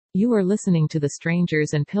You are listening to the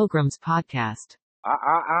Strangers and Pilgrims podcast.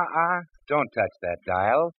 Don't touch that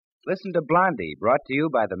dial. Listen to Blondie, brought to you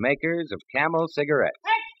by the makers of Camel cigarettes.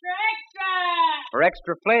 Extra, extra! For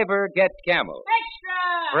extra flavor, get Camel.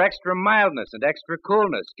 Extra! For extra mildness and extra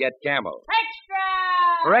coolness, get Camel.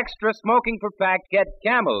 Extra! For extra smoking per pack, get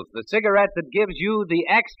Camels, the cigarette that gives you the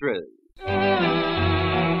extras.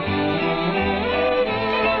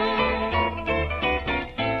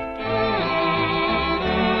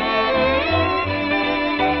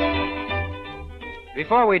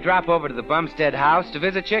 Before we drop over to the Bumstead house to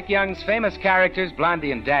visit Chick Young's famous characters,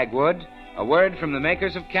 Blondie and Dagwood, a word from the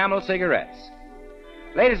makers of Camel cigarettes.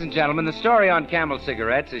 Ladies and gentlemen, the story on Camel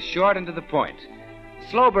cigarettes is short and to the point.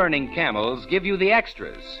 Slow-burning Camels give you the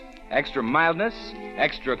extras. Extra mildness,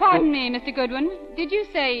 extra... Pardon me, Mr. Goodwin. Did you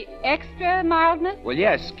say extra mildness? Well,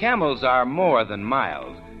 yes, Camels are more than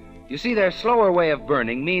mild. You see, their slower way of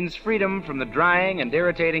burning means freedom from the drying and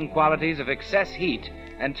irritating qualities of excess heat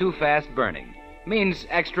and too fast burning. Means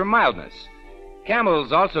extra mildness.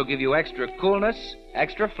 Camels also give you extra coolness,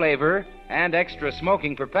 extra flavor, and extra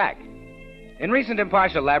smoking per pack. In recent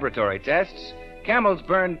impartial laboratory tests, Camels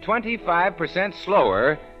burn 25%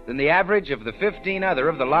 slower than the average of the 15 other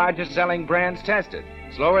of the largest selling brands tested.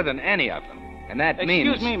 Slower than any of them. And that means...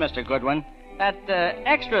 Excuse me, Mr. Goodwin. That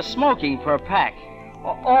extra smoking per pack.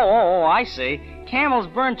 Oh, I see. Camels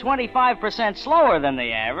burn 25% slower than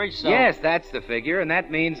the average, so... Yes, that's the figure, and that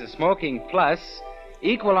means a smoking plus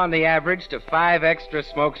equal on the average to 5 extra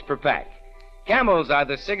smokes per pack. Camels are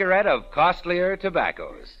the cigarette of costlier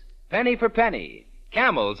tobaccos. Penny for penny,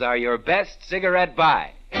 Camels are your best cigarette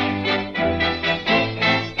buy.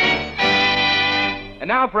 And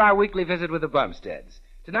now for our weekly visit with the Bumsteads.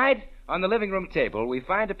 Tonight, on the living room table, we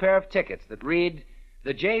find a pair of tickets that read...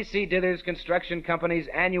 The J.C. Dithers Construction Company's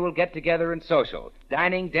annual get-together and social.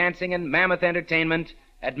 Dining, dancing, and mammoth entertainment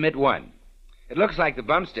at Mid-1. It looks like the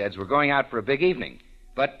Bumsteads were going out for a big evening.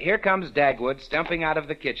 But here comes Dagwood stumping out of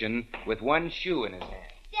the kitchen with one shoe in his hand.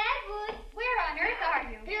 Dagwood, where on earth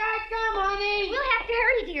are you? Here I come, honey. We'll have to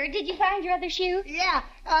hurry, dear. Did you find your other shoe? Yeah,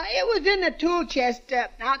 it was in the tool chest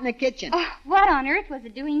out in the kitchen. Oh, what on earth was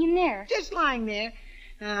it doing in there? Just lying there.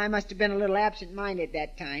 I must have been a little absent-minded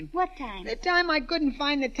that time. What time? The time I couldn't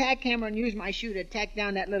find the tack hammer and use my shoe to tack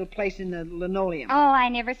down that little place in the linoleum. Oh, I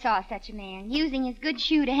never saw such a man, using his good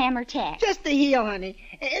shoe to hammer tack. Just the heel, honey.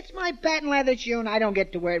 It's my patent leather shoe, and I don't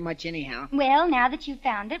get to wear it much anyhow. Well, now that you've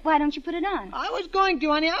found it, why don't you put it on? I was going to,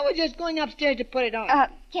 honey. I was just going upstairs to put it on.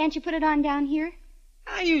 Can't you put it on down here?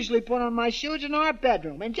 I usually put on my shoes in our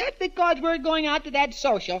bedroom, and just because we're going out to that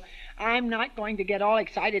social, I'm not going to get all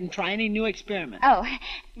excited and try any new experiment. Oh,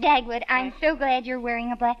 Dagwood, I'm so glad you're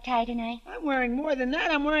wearing a black tie tonight. I'm wearing more than that.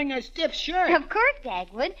 I'm wearing a stiff shirt. Of course,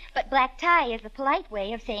 Dagwood, but black tie is a polite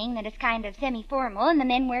way of saying that it's kind of semi-formal and the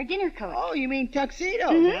men wear dinner coats. Oh, you mean tuxedos,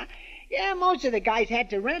 Mm-hmm. huh? Yeah, most of the guys had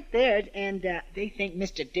to rent theirs, and they think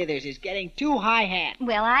Mr. Dithers is getting too high hat.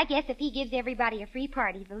 Well, I guess if he gives everybody a free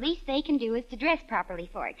party, the least they can do is to dress properly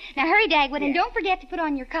for it. Now, hurry, Dagwood, and don't forget to put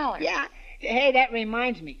on your collar. Yeah. Hey, that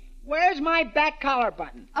reminds me. Where's my back collar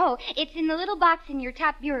button? Oh, it's in the little box in your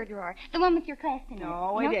top bureau drawer, the one with your clasp in it.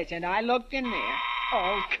 No, it isn't. I looked in there.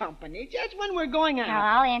 Old company, just when we're going out. Now,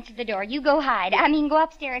 I'll answer the door. You go hide. Go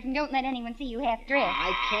upstairs and don't let anyone see you half-dressed.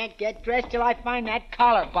 I can't get dressed till I find that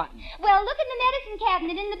collar button. Well, look in the medicine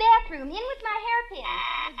cabinet in the bathroom, in with my hairpin.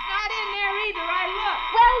 It's not in there either. I looked.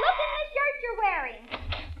 Well, look in the shirt you're wearing.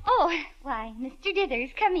 Oh, why, Mr.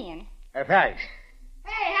 Dithers, come in. Thanks.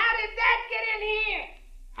 Hey, how did that get in here?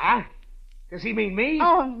 Huh? Does he mean me?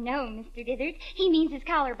 Oh, no, Mr. Dithers. He means his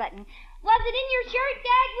collar button. Was it in your shirt,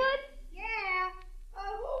 Dagwood? Yeah. Who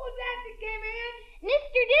was that came in?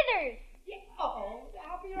 Mr. Dithers. Yeah. Oh,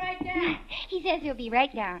 I'll be right down. He says he'll be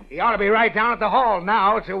right down. He ought to be right down at the hall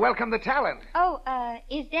now to welcome the talent. Oh,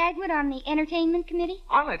 is Dagwood on the entertainment committee?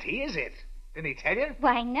 On it, he is it. Didn't he tell you?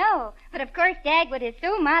 Why, no. But of course, Dagwood is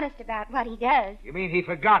so modest about what he does. You mean he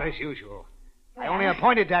forgot as usual? I only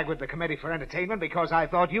appointed Dagwood the committee for entertainment because I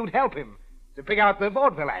thought you'd help him to pick out the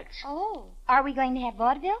vaudeville acts. Oh, are we going to have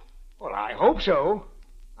vaudeville? Well, I hope so.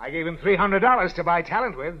 I gave him $300 to buy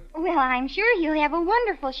talent with. Well, I'm sure he'll have a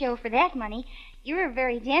wonderful show for that money. You're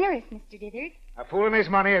very generous, Mr. Dithers. A fool and his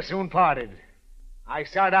money are soon parted. I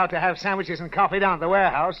start out to have sandwiches and coffee down at the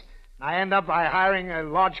warehouse. I end up by hiring a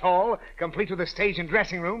lodge hall, complete with a stage and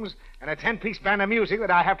dressing rooms, and a 10-piece band of music that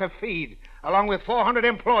I have to feed, along with 400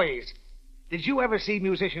 employees. Did you ever see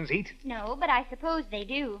musicians eat? No, but I suppose they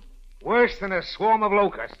do. Worse than a swarm of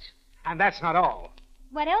locusts. And that's not all.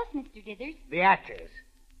 What else, Mr. Dithers? The actors.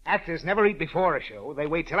 Actors never eat before a show. They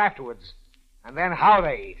wait till afterwards. And then how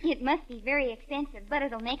they eat. It must be very expensive, but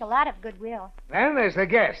it'll make a lot of goodwill. Then there's the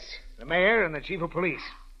guests, the mayor and the chief of police.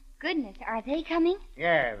 Goodness, are they coming?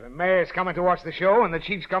 Yeah, the mayor's coming to watch the show, and the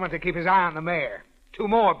chief's coming to keep his eye on the mayor. 2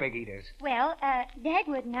 more big eaters. Well,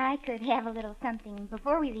 Dagwood and I could have a little something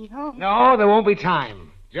before we leave home. No, there won't be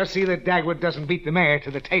time. Just see that Dagwood doesn't beat the mayor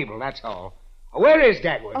to the table, that's all. Where is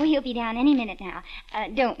Dagwood? Oh, he'll be down any minute now.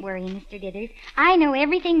 Don't worry, Mr. Dithers. I know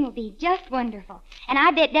everything will be just wonderful. And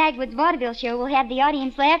I bet Dagwood's vaudeville show will have the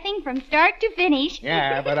audience laughing from start to finish.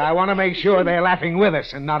 Yeah, but I want to make sure they're laughing with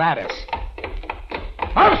us and not at us.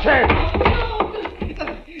 Upstairs!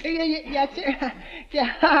 Yes, sir.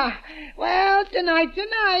 Yeah. Well, tonight's the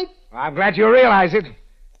night. I'm glad you realize it.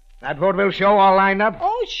 That vaudeville show all lined up?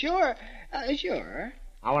 Oh, sure. Sure.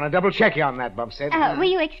 I want to double check you on that, Bumstead. Will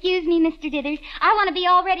you excuse me, Mr. Dithers? I want to be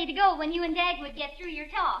all ready to go when you and Dagwood get through your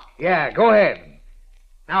talk. Yeah, go ahead.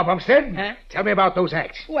 Now, Bumstead, tell me about those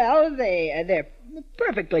acts. Well, they're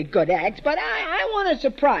perfectly good acts, but I want to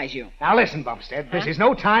surprise you. Now, listen, Bumstead, this is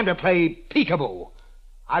no time to play peekaboo.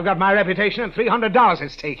 I've got my reputation and $300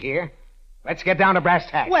 at stake here. Let's get down to brass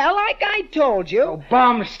tacks. Well, like I told you. Oh,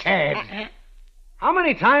 Bumstead. How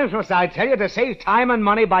many times must I tell you to save time and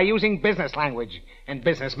money by using business language in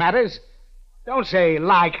business matters? Don't say,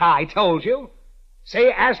 like I told you.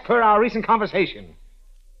 Say, as per our recent conversation.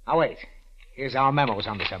 Now, wait. Here's our memos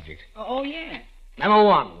on the subject. Oh, yeah. Memo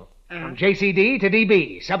 1. From JCD to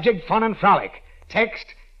DB. Subject, fun and frolic. Text,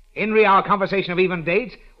 in our conversation of even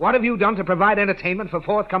date, what have you done to provide entertainment for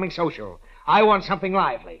forthcoming social? I want something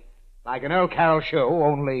lively. Like an Earl Carroll show,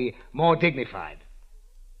 only more dignified.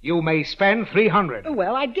 You may spend $300.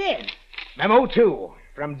 Well, I did. Memo 2.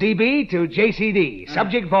 From DB to JCD.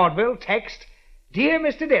 Subject vaudeville. Text. Dear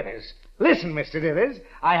Mr. Dithers. Listen, Mr. Dithers.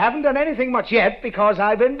 I haven't done anything much yet because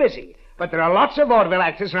I've been busy. But there are lots of vaudeville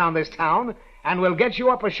actors around this town, and we'll get you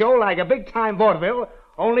up a show like a big-time vaudeville,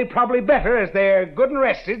 only probably better as they're good and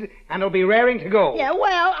rested and will be raring to go. Yeah,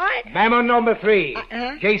 well, Memo number 3.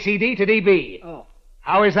 JCD to DB. Oh.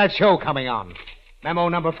 How is that show coming on? Memo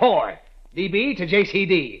number 4. DB to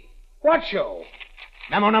JCD. What show?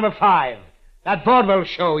 Memo number 5. That vaudeville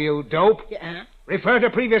show, you dope. Yeah. Refer to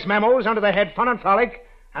previous memos under the head Fun and Frolic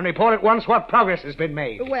and report at once what progress has been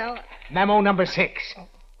made. Well... Memo number 6.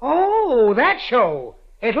 Oh, that show.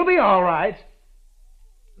 It'll be all right.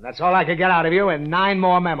 That's all I could get out of you in 9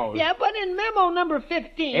 more memos. Yeah, but in memo number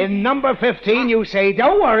 15... In number 15, you say,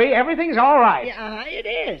 don't worry, everything's all right. Yeah, it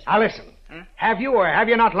is. Now, listen. Have you or have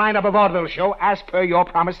you not lined up a vaudeville show as per your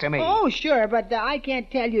promise to me? Oh, sure, but I can't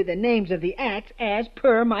tell you the names of the acts as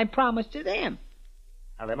per my promise to them.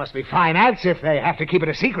 Well, they must be fine acts if they have to keep it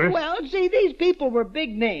a secret. Well, see, these people were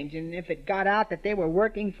big names, and if it got out that they were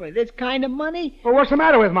working for this kind of money... Well, what's the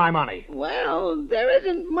matter with my money? Well, there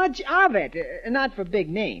isn't much of it, not for big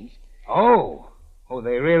names. Oh,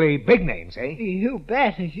 they're really big names, eh? You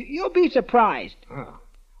bet. You'll be surprised. Oh.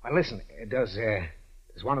 Well, listen, does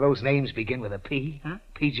one of those names begin with a P? Huh?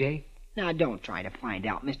 PJ? Now, don't try to find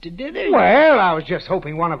out, Mr. Dithers. Well, I was just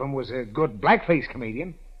hoping one of them was a good blackface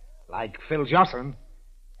comedian, like Phil Jocelyn.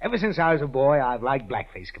 Ever since I was a boy, I've liked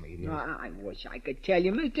blackface comedians. I wish I could tell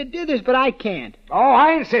you, Mr. Dithers, but I can't. Oh,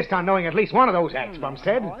 I insist on knowing at least one of those acts,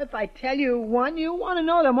 Bumstead. Oh, if I tell you one, you want to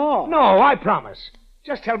know them all. No, I promise.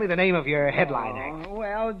 Just tell me the name of your headline act.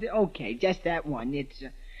 Well, okay, just that one. It's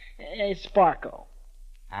Sparko.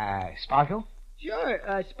 Sparko?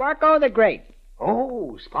 Sure, Sparko the Great.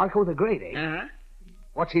 Oh, Sparko the Great, eh? Uh-huh.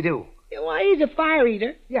 What's he do? Yeah, why, he's a fire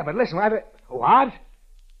eater. Yeah, but listen, what?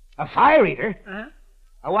 A fire eater? Uh-huh.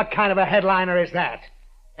 What kind of a headliner is that?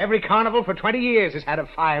 Every carnival for 20 years has had a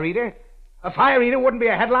fire eater. A fire eater wouldn't be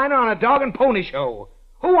a headliner on a dog and pony show.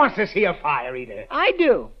 Who wants to see a fire eater? I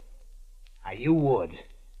do. You would.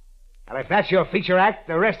 Well, if that's your feature act,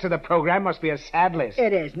 the rest of the program must be a sad list.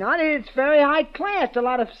 It is not. It's very high class. A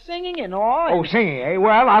lot of singing and all. Oh, singing, eh?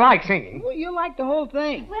 Well, I like singing. Well, you like the whole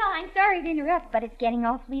thing. Well, I'm sorry to interrupt, but it's getting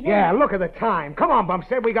awfully late. Yeah, look at the time. Come on,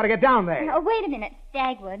 Bumstead. We got to get down there. Oh, wait a minute,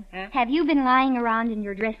 Dagwood. Huh? Have you been lying around in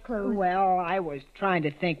your dress clothes? Well, I was trying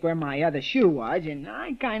to think where my other shoe was, and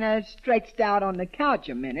I kind of stretched out on the couch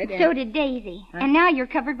a minute. And... So did Daisy. And now you're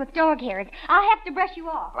covered with dog hairs. I'll have to brush you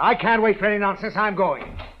off. I can't wait for any nonsense. I'm going.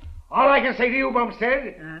 All I can say to you,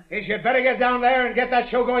 Bumstead, is you'd better get down there and get that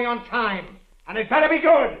show going on time. And it better be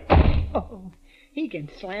good. Oh, he can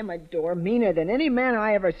slam a door meaner than any man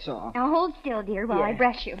I ever saw. Now hold still, dear, while I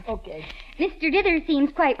brush you. Okay. Mr. Dithers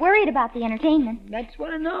seems quite worried about the entertainment. That's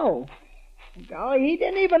what I know. Golly, he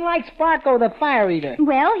didn't even like Sparko the fire eater.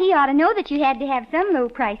 Well, he ought to know that you had to have some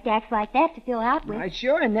low-priced acts like that to fill out with.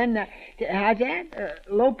 Sure, and then, how's that?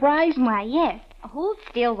 Low price? Why, yes. Hold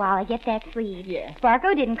still while I get that sleeve. Yeah.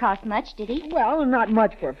 Sparko didn't cost much, did he? Well, not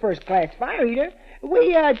much for a first-class fire eater.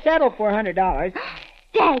 We settled for $100.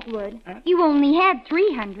 Dagwood, you only had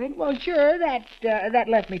 300. Well, sure, that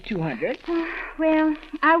left me 200. Well,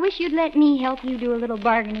 I wish you'd let me help you do a little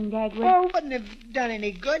bargaining, Dagwood. Oh, wouldn't have done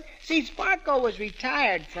any good. See, Sparko was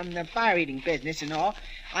retired from the fire-eating business and all.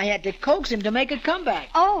 I had to coax him to make a comeback.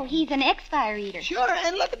 Oh, he's an ex-fire eater. Sure,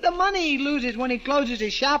 and look at the money he loses when he closes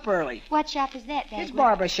his shop early. What shop is that, Dagwood? His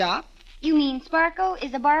barber shop. You mean Sparko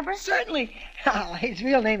is a barber? Certainly. His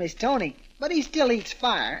real name is Tony, but he still eats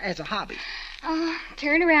fire as a hobby.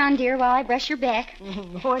 Turn around, dear, while I brush your back.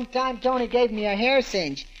 One time, Tony gave me a hair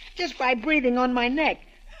singe just by breathing on my neck.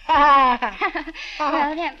 Well,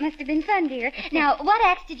 that must have been fun, dear. Now, what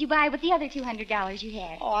axe did you buy with the other $200 you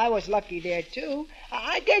had? Oh, I was lucky there, too.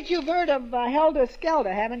 I guess you've heard of Helda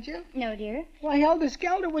Skelder, haven't you? No, dear. Well, Helda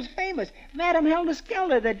Skelder was famous. Madame Helda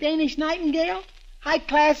Skelder, the Danish nightingale.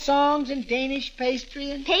 High-class songs and Danish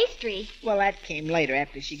pastry and... Pastry? Well, that came later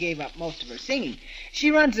after she gave up most of her singing.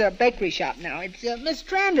 She runs a bakery shop now. It's Miss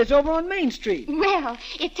Strander's over on Main Street. Well,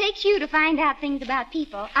 it takes you to find out things about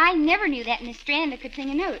people. I never knew that Miss Strander could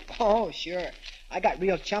sing a note. Oh, sure. I got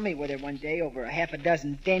real chummy with her one day over a half a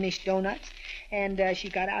dozen Danish donuts. And she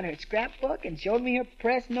got out her scrapbook and showed me her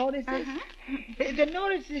press notices. The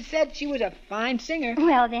notices said she was a fine singer.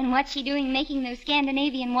 Well, then what's she doing making those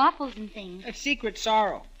Scandinavian waffles and things? A secret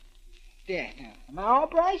sorrow. There. Now, am I all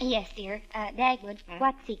right? Yes, dear. Dagwood,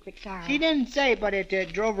 what secret sorrow? She didn't say, but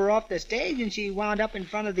it drove her off the stage and she wound up in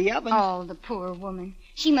front of the oven. Oh, the poor woman.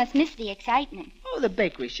 She must miss the excitement. Oh, the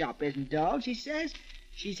bakery shop isn't dull, she says.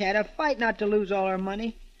 She's had a fight not to lose all her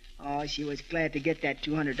money. Oh, she was glad to get that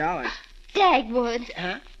 $200. Dagwood.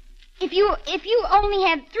 Huh? If you only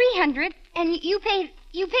had 300 and you paid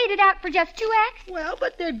it out for just 2 acts? Well,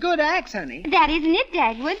 but they're good acts, honey. That isn't it,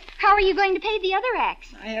 Dagwood. How are you going to pay the other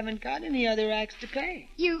acts? I haven't got any other acts to pay.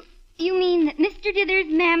 You mean that Mr. Dither's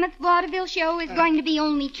Mammoth Vaudeville show is going to be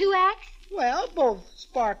only 2 acts? Well, both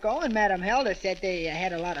Sparko and Madame Helda said they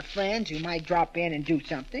had a lot of friends who might drop in and do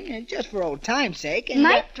something, and just for old time's sake. And,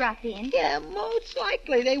 Might drop in. Yeah, most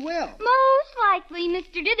likely they will. Most likely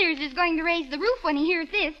Mr. Dithers is going to raise the roof when he hears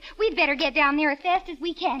this. We'd better get down there as fast as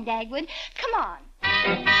we can, Dagwood. Come on.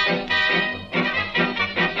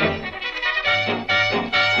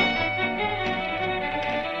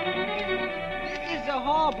 This is the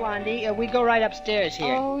hall, Blondie. We go right upstairs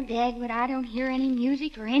here. Oh, Dagwood, I don't hear any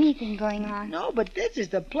music or anything going on. No, but this is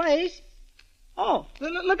the place. Oh,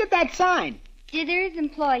 look at that sign. Dithers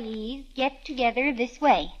employees get together this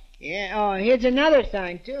way. Yeah, oh, here's another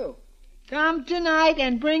sign, too. Come tonight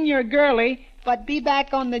and bring your girlie, but be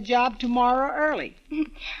back on the job tomorrow early.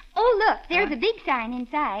 Oh, look, there's a big sign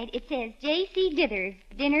inside. It says J.C. Dithers,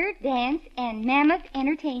 dinner, dance, and mammoth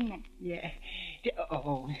entertainment. Yeah.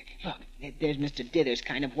 Oh, look, there's Mr. Dithers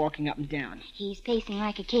kind of walking up and down. He's pacing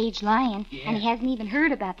like a caged lion, Yeah. and he hasn't even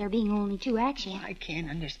heard about there being only 2 acts yet. I can't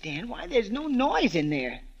understand why there's no noise in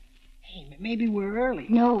there. Hey, maybe we're early.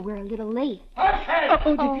 No, we're a little late. Hello,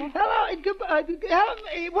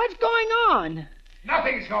 what's going on?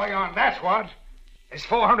 Nothing's going on, that's what. There's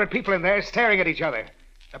 400 people in there staring at each other.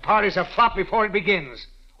 The party's a flop before it begins.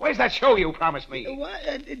 Where's that show you promised me?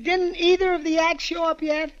 What? Didn't either of the acts show up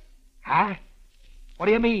yet? Huh? What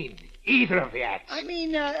do you mean, either of the acts? I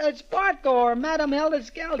mean, Sparko or Madame Helda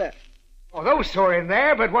Skelder. Oh, those two are in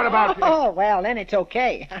there, but what about... Oh, well, then it's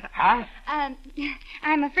okay. Huh?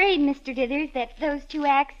 I'm afraid, Mr. Dithers, that those 2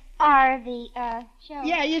 acts are the, show.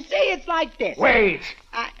 Yeah, you see, it's like this. Wait!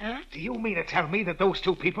 Huh? Do you mean to tell me that those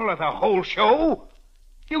 2 people are the whole show?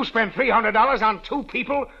 You spent $300 on 2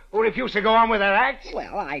 people who refuse to go on with their acts?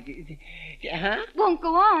 Well, huh? Won't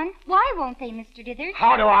go on. Why won't they, Mr. Dithers?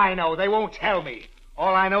 How do I know? They won't tell me.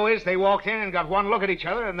 All I know is they walked in and got one look at each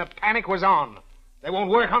other and the panic was on. They won't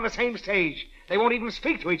work on the same stage. They won't even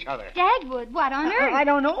speak to each other. Dagwood, what on earth? I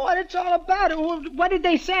don't know what it's all about. What did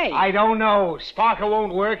they say? I don't know. Sparko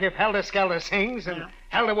won't work if Helda Skelder sings, and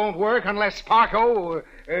Helda won't work unless Sparko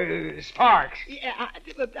sparks. Yeah,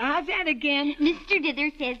 how's that again? Mr.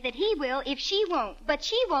 Dithers says that he will if she won't, but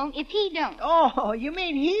she won't if he don't. Oh, you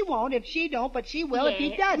mean he won't if she don't, but she will if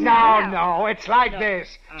he doesn't. No, it's like this.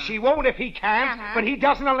 She won't if he can't, but he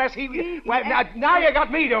doesn't unless he... Well, now you got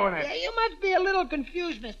me doing it. Yeah, you must be a little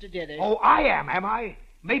confused, Mr. Dithers. Oh, I am I?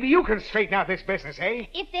 Maybe you can straighten out this business, eh?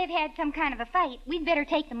 If they've had some kind of a fight, we'd better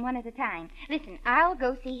take them one at a time. Listen, I'll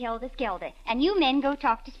go see Hilda Skelder, and you men go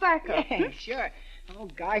talk to Sparko. Yeah, sure. Oh,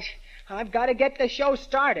 gosh, I've got to get the show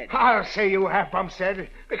started. I'll say you have, Bumstead,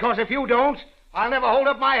 because if you don't, I'll never hold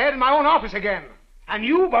up my head in my own office again. And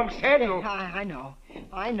you, Bumstead, will... I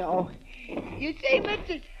know. You see,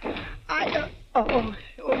 Mr. Oh,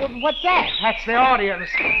 what's that? That's the audience,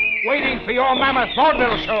 waiting for your mammoth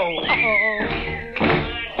vaudeville show.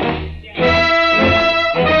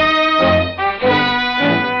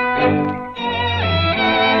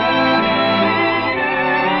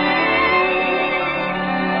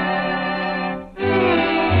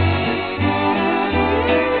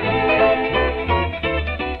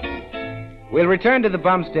 We'll return to the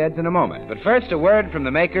Bumsteads in a moment, but first a word from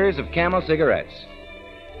the makers of Camel cigarettes.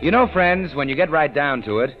 You know, friends, when you get right down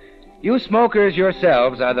to it, you smokers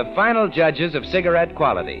yourselves are the final judges of cigarette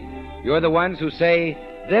quality. You're the ones who say,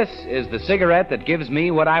 this is the cigarette that gives me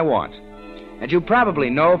what I want. And you probably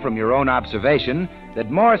know from your own observation that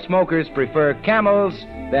more smokers prefer Camels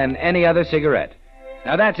than any other cigarette.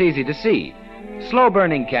 Now, that's easy to see.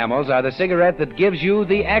 Slow-burning Camels are the cigarette that gives you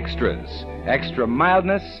the extras. Extra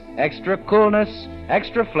mildness, extra coolness,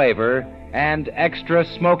 extra flavor, and extra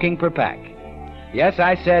smoking per pack. Yes,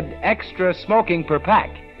 I said extra smoking per pack.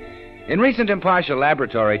 In recent impartial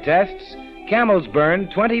laboratory tests, Camels burn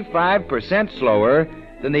 25% slower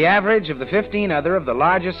than the average of the 15 other of the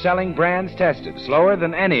largest selling brands tested, slower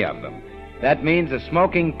than any of them. That means a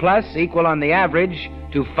smoking plus equal on the average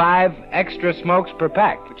to 5 extra smokes per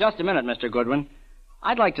pack. Just a minute, Mr. Goodwin.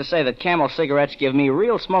 I'd like to say that Camel cigarettes give me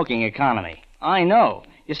real smoking economy. I know.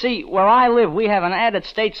 You see, where I live, we have an added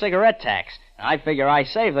state cigarette tax. I figure I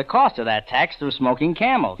save the cost of that tax through smoking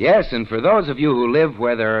Camels. Yes, and for those of you who live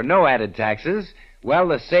where there are no added taxes, well,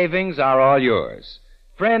 the savings are all yours.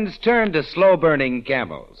 Friends, turn to slow-burning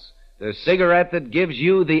Camels, the cigarette that gives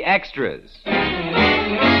you the extras.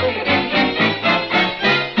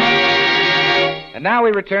 And now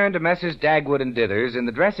we return to Messrs. Dagwood and Dithers in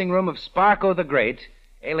the dressing room of Sparko the Great,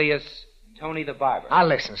 alias Tony the Barber. Now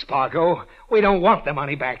listen, Sparko. We don't want the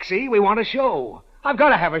money back, see? We want a show. I've got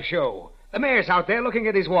to have a show. The mayor's out there looking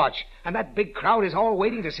at his watch, and that big crowd is all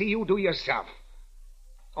waiting to see you do your stuff.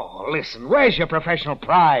 Oh, listen, where's your professional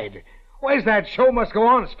pride? Where's that show must go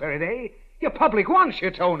on spirit, eh? Your public wants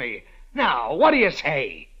you, Tony. Now, what do you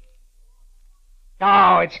say?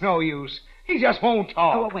 Oh, it's no use. He just won't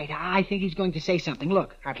talk. Oh, wait, I think he's going to say something.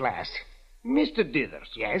 Look. At last. Mr.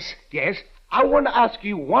 Dithers. Yes, yes. I want to ask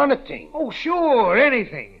you one thing. Oh, sure,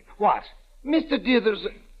 anything. What? Mr. Dithers,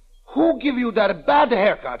 who give you that bad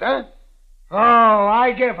haircut, huh? Oh,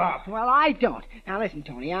 I give up. Well, I don't. Now, listen,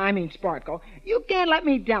 Tony, I mean Sparko. You can't let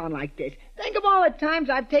me down like this. Think of all the times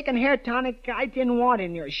I've taken hair tonic I didn't want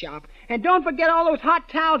in your shop. And don't forget all those hot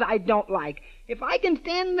towels I don't like. If I can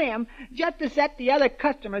stand them just to set the other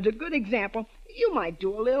customers a good example, you might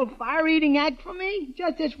do a little fire-eating act for me,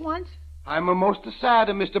 just this once. I'm most sad,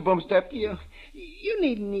 Mr. Bumstep. You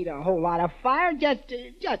needn't need a whole lot of fire, just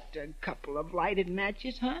a couple of lighted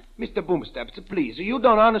matches, huh? Mr. Boomsteps, please, you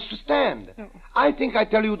don't understand. Oh. I think I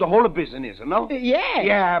tell you the whole business, no? Yeah.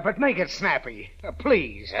 Yeah, but make it snappy.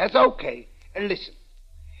 Please. That's okay. Listen.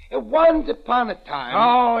 Once upon a time...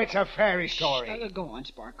 Oh, it's a fairy story. Go on,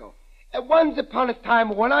 Sparko. Once upon a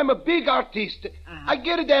time, when I'm a big artist, I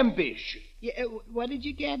get it ambitious. Yeah, what did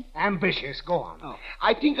you get? Ambitious. Go on. Oh.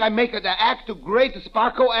 I think I make the act to great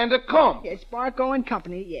Sparko and a comb. Yeah, Sparko and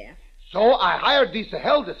Company, yeah. So I hired this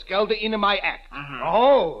helder-skelter in my act.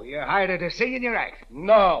 Oh, you hired her to sing in your act.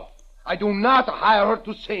 No, I do not hire her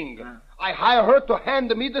to sing. I hire her to hand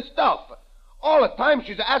me the stuff. All the time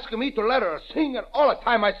she's asking me to let her sing, and all the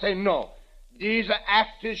time I say no. This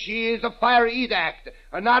act, she is a fire-eat act,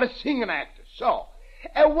 and not a singing act. So,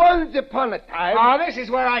 once upon a time... Oh, this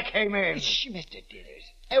is where I came in. Shh, Mr.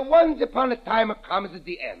 Dithers. Once upon a time comes at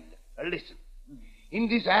the end. Listen. In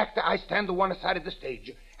this act, I stand on one side of the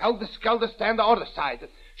stage. Helter-skelter stand the other side.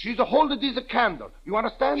 She's holding this candle. You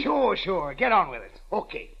understand? Sure. Get on with it.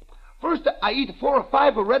 Okay. First, I eat 4 or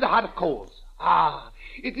 5 red-hot coals.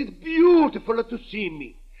 It is beautiful to see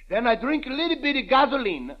me. Then I drink a little bit of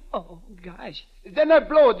gasoline. Oh, gosh. Then I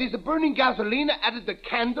blow this burning gasoline at the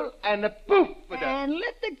candle and poof! And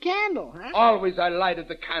lit the candle, huh? Always I lighted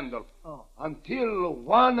the candle. Oh. Until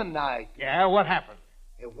one night. Yeah, what happened?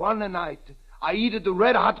 One night, I eat the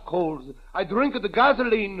red-hot coals. I drink the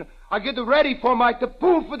gasoline. I get ready for my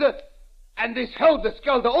poof! And this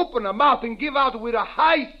helter-skelter open her mouth and give out with a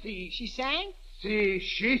high C. She sang? See,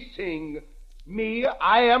 she sing. Me,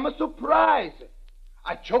 I am a surprise.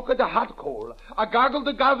 I choke the hot coal. I gargle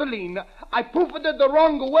the gasoline. I poof it the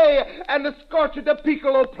wrong way and scorch the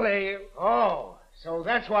piccolo play. Oh, so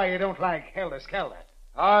that's why you don't like helter-skelter.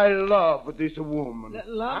 I love this woman.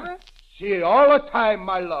 Love her? See, all the time,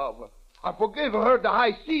 my love. I forgive her the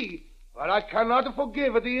high C, but I cannot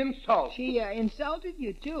forgive the insult. She insulted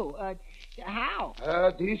you, too. How?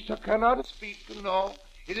 This I cannot speak, no.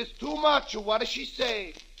 It is too much. What does she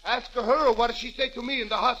say? Ask her what did she say to me in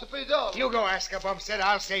the hospital. You go ask her, Bumstead.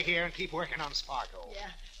 I'll stay here and keep working on Sparko. Yeah,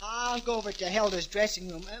 I'll go over to Hilda's dressing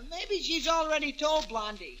room. Maybe she's already told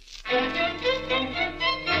Blondie.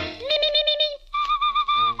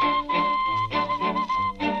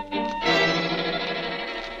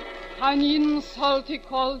 An insult, he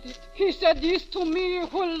called it. He said this to me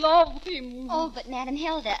who loved him. Oh, but Madam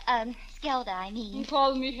Hilda, Skelda, I mean.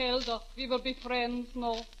 Call me Hilda. We will be friends,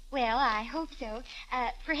 no? Well, I hope so.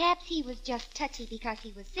 Perhaps he was just touchy because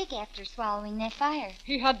he was sick after swallowing that fire.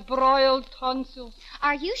 He had broiled tonsils.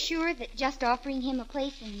 Are you sure that just offering him a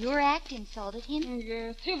place in your act insulted him?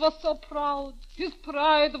 Yes, he was so proud. His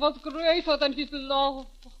pride was greater than his love.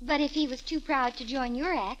 But if he was too proud to join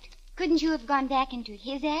your act, couldn't you have gone back into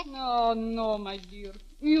his act? Oh, no, my dear.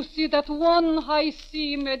 You see, that one high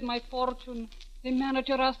C made my fortune. The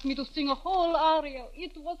manager asked me to sing a whole aria.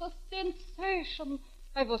 It was a sensation.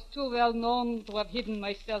 I was too well known to have hidden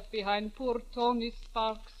myself behind poor Tony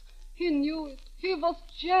Sparks. He knew it. He was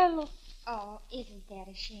jealous. Oh, isn't that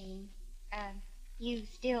a shame? You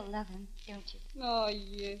still love him, don't you? Oh,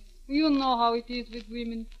 yes. You know how it is with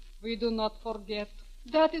women. We do not forget.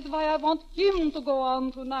 That is why I want him to go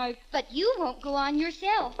on tonight. But you won't go on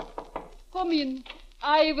yourself. Come in.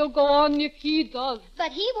 I will go on if he does.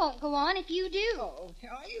 But he won't go on if you do. Oh,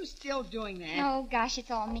 are you still doing that? Oh, gosh, it's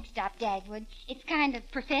all mixed up, Dagwood. It's kind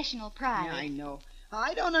of professional pride. Yeah, I know.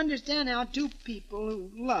 I don't understand how two people who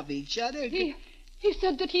love each other He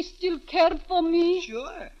said that he still cared for me.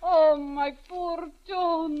 Sure. Oh, my poor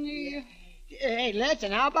Tony. Yeah. Hey,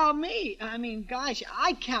 listen, how about me? I mean, gosh,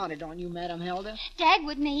 I counted on you, Madam Hilda.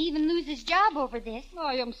 Dagwood may even lose his job over this.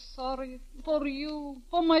 I am sorry. For you.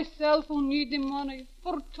 For myself who need the money.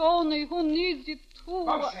 For Tony who needs it too.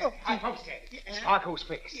 Bumstead. Hi, Bumstead. Sparko's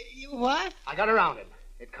fixed. What? I got around him.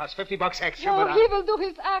 It costs $50 extra, Oh, but he will do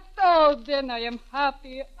his act. Oh, then I am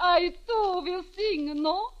happy. I, too, will sing,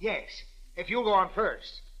 no? Yes, if you'll go on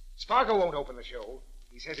first. Sparko won't open the show.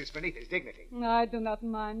 He says it's beneath his dignity. I do not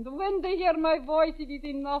mind. When they hear my voice, it is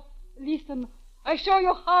enough. Listen, I show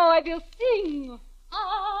you how I will sing.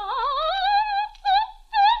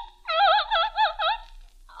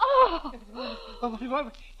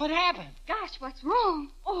 What happened? Gosh, what's wrong?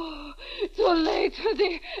 Oh, too late.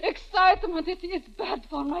 The excitement, it is bad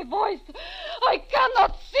for my voice. I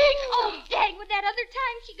cannot sing. Oh, Dagwood, that other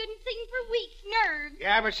time she couldn't sing for weeks. Nerves.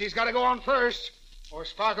 Yeah, but she's got to go on first, or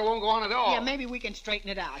Sparko won't go on at all. Yeah, maybe we can straighten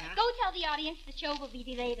it out, huh? Go tell the audience the show will be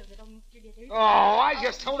delayed a little, Mr. Dithers. Oh, I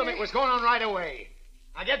just told him it was going on right away.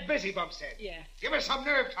 Now get busy, Bumstead. Yeah. Give her some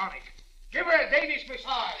nerve tonic. Give her a Danish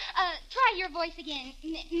massage. Try your voice again.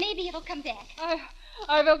 Maybe it'll come back.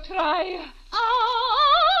 I will try.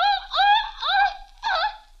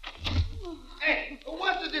 Hey,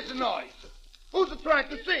 what's this noise? Who's trying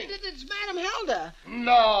to sing? It's Madam Hilda.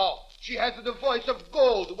 No, she has the voice of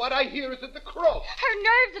gold. What I hear is at the croak. Her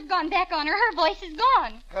nerves have gone back on her. Her voice is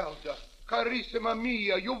gone. Helda, carissima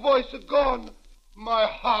mia, your voice is gone. My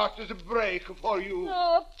heart is a break for you.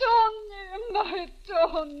 Oh, Tony, my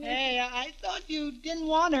Tony. Hey, I thought you didn't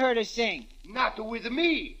want her to sing. Not with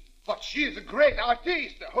me, but she is a great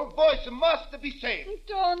artist. Her voice must be saved.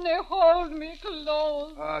 Tony, hold me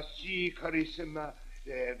close. See, carissima.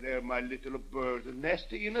 There, my little bird,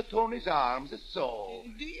 nesting in Tony's arms, so.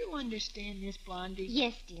 Do you understand this, Blondie?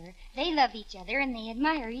 Yes, dear. They love each other and they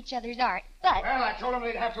admire each other's art. But Well, I told them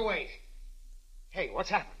they'd have to wait. Hey, what's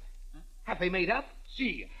happened? Have they made up?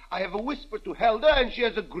 See, I have whispered to Helda, and she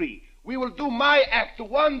has agreed. We will do my act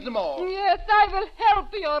once more. Yes, I will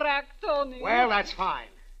help your act, Tony. Well, that's fine.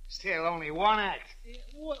 Still only one act.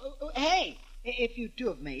 Hey, if you two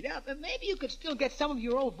have made up, maybe you could still get some of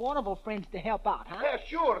your old vaudeville friends to help out, huh? Yeah,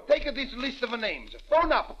 sure. Take this list of names.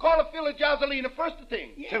 Phone up. Call Phil Jocelyn first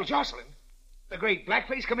thing. Yeah. Phil Jocelyn? The great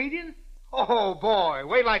blackface comedian? Oh, boy.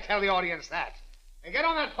 Wait till I tell the audience that. And get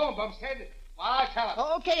on that phone, Bumstead, while I tell them.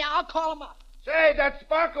 Okay, I'll call him up. Say that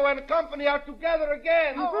Sparko and company are together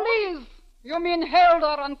again. Please, you mean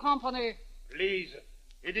Helder and Company. Please,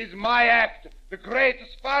 it is my act, the great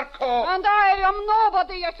Sparko. And I am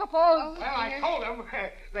nobody, I suppose. Well, I told them.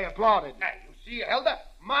 They applauded. Now, you see, Helda,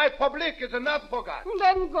 my public is not forgotten.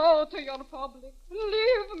 Then go to your public.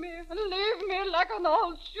 Leave me like an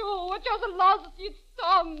old shoe which has lost its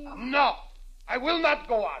tongue. No, I will not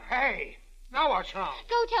go on. Hey, now what's wrong?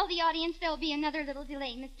 go tell the audience there'll be another little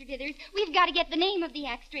delay, Mr. Dithers. We've got to get the name of the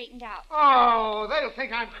act straightened out. Oh, they'll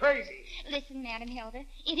think I'm crazy. Listen, Madam Hilda,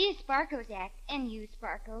 it is Sparko's act, and you,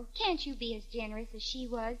 Sparko, can't you be as generous as she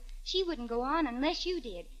was? She wouldn't go on unless you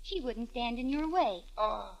did. She wouldn't stand in your way.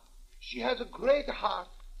 She has a great heart.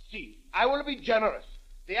 See, I will be generous.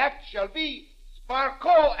 The act shall be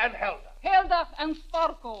Sparko and Helda. Hilda, and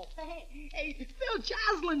Sparko. Hey, Phil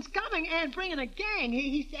Joslin's coming and bringing a gang.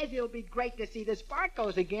 He says it'll be great to see the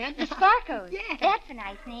Sparkos again. The Sparkos? Yeah. That's a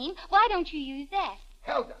nice name. Why don't you use that?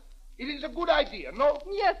 Helda, it is a good idea, no?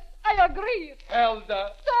 Yes, I agree.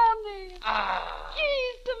 Helda. Tony, Ah.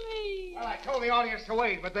 kiss me. Well, I told the audience to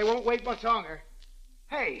wait, but they won't wait much longer.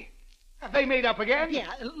 Hey, have they made up again?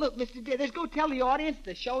 Yeah, look, Mr. Dithers, go tell the audience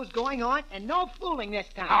the show's going on and no fooling this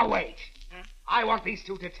time. Now, wait. Huh? I want these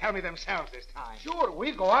two to tell me themselves this time. Sure,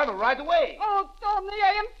 we go on right away. Oh, Tony,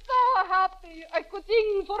 I am so happy. I could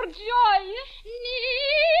sing for joy.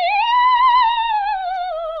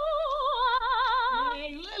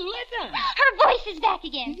 Hey, listen. Her voice is back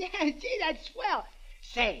again. Yeah, gee, that's swell.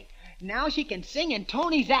 Say, now she can sing in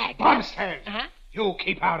Tony's act. Bumstead, Uh-huh. you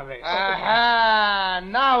keep out of this. Aha!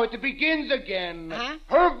 Now it begins again. Huh?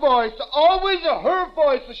 Her voice, always her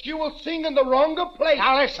voice. She will sing in the wrong place.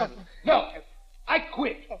 Now, listen. No, I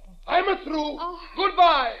quit. I'm a through. Oh.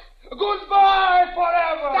 Goodbye. Goodbye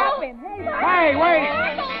forever. Stop him. Hey, wait.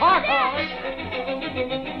 Sparko.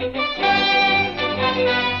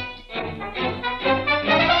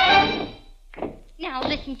 Now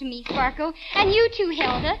listen to me, Sparko, and you too,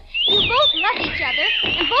 Hilda. You both love each other,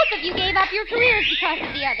 and both of you gave up your careers because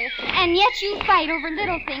of the other, and yet you fight over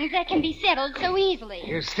little things that can be settled so easily.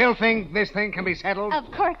 You still think this thing can be settled?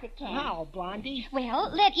 Of course it can. How, Blondie?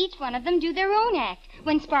 Well, let each one of them do their own act.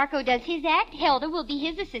 When Sparko does his act, Hilda will be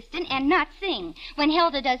his assistant and not sing. When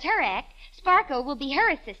Hilda does her act, Sparko will be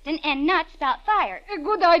her assistant and not spout fire. A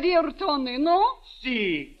good idea, Tony, no?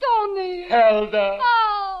 See, Tony. Helda,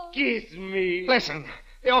 Oh! kiss me. Listen,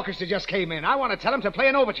 the orchestra just came in. I want to tell them to play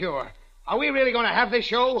an overture. Are we really going to have this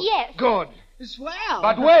show? Yes. Good. Swell.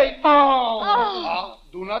 But wait. Oh.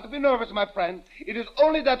 Do not be nervous, my friend. It is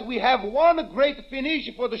only that we have one great finish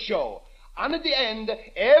for the show. And at the end,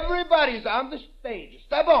 everybody's on the stage.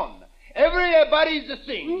 Step on. Everybody's to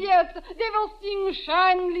sing. Yes, they will sing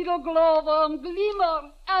Shine Little Glover, Glimmer,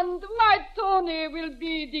 and my Tony will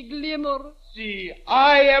be the glimmer. See,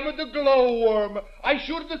 I am the glowworm. I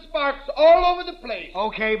shoot the sparks all over the place.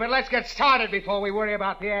 Okay, but let's get started before we worry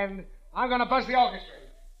about the end. I'm going to buzz the orchestra.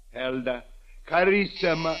 Helda,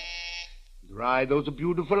 Carissima, dry those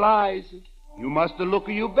beautiful eyes. You must look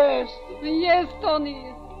your best. Yes,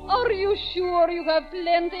 Tony. Are you sure you have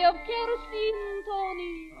plenty of kerosene,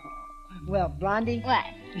 Tony? Well, Blondie, What?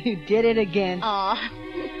 you did it again. Oh.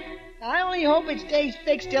 I only hope it stays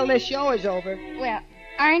fixed till this show is over. Well,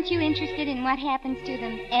 aren't you interested in what happens to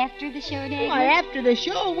them after the show, Dad? Why, after the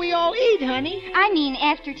show, we all eat, honey. I mean,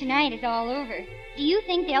 after tonight is all over. Do you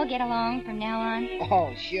think they'll get along from now on?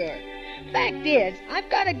 Oh, sure. Fact is, I've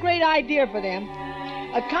got a great idea for them.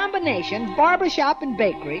 A combination barbershop and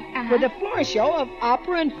bakery with a floor show of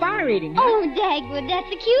opera and fire eating. Huh? Oh, Dagwood,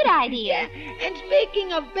 that's a cute idea. Yeah. And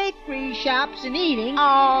speaking of bakery shops and eating...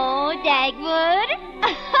 Oh, Dagwood.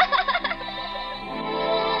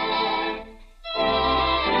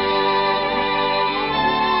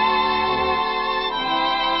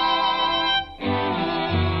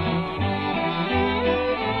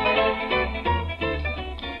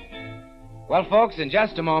 Well, folks, in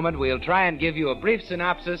just a moment, we'll try and give you a brief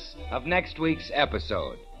synopsis of next week's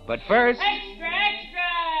episode. But first... Extra, extra!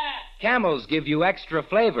 Camels give you extra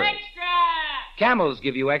flavor. Extra! Camels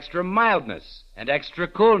give you extra mildness and extra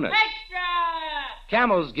coolness. Extra!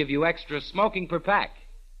 Camels give you extra smoking per pack.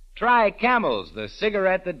 Try Camels, the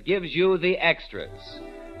cigarette that gives you the extras.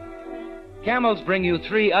 Camels bring you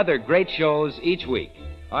 3 other great shows each week.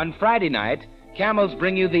 On Friday night, Camels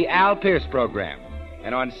bring you the Al Pierce program.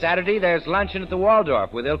 And on Saturday, there's Luncheon at the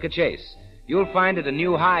Waldorf with Ilka Chase. You'll find it a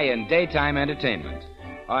new high in daytime entertainment.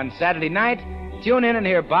 On Saturday night, tune in and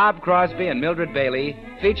hear Bob Crosby and Mildred Bailey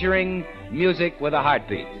featuring Music with a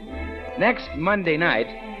Heartbeat. Next Monday night,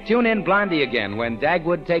 tune in Blondie again when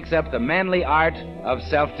Dagwood takes up the manly art of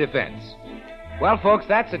self-defense. Well, folks,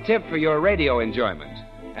 that's a tip for your radio enjoyment.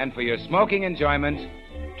 And for your smoking enjoyment,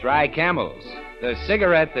 try Camels, the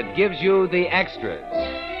cigarette that gives you the extras.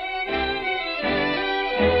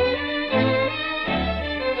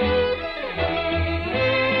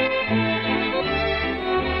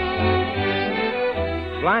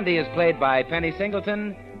 Blondie is played by Penny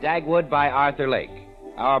Singleton, Dagwood by Arthur Lake.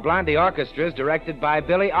 Our Blondie Orchestra is directed by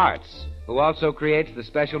Billy Arts, who also creates the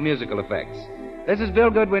special musical effects. This is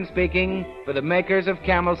Bill Goodwin speaking for the makers of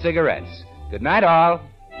Camel cigarettes. Good night, all.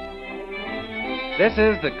 This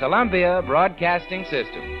is the Columbia Broadcasting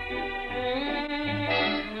System.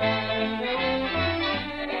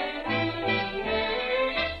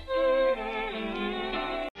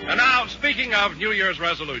 And now, speaking of New Year's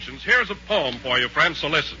resolutions, here's a poem for you, friends, so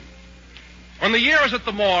listen. When the year is at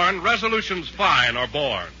the morn, resolutions fine are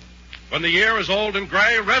born. When the year is old and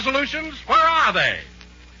gray, resolutions, where are they?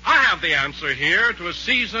 I have the answer here to a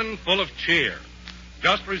season full of cheer.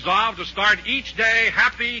 Just resolve to start each day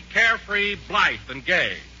happy, carefree, blithe, and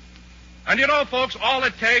gay. And you know, folks, all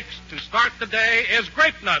it takes to start the day is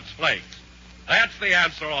Grape Nuts Flakes. That's the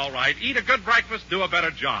answer, all right. Eat a good breakfast, do a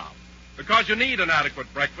better job. Because you need an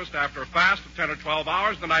adequate breakfast after a fast of 10 or 12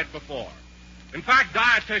 hours the night before. In fact,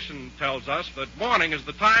 dietitian tells us that morning is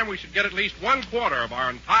the time we should get at least 1/4 of our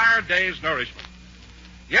entire day's nourishment.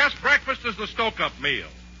 Yes, breakfast is the stoke-up meal.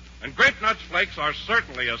 And Grape Nuts Flakes are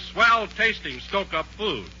certainly a swell-tasting stoke-up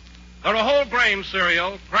food. They're a whole-grain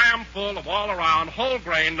cereal, cram full of all-around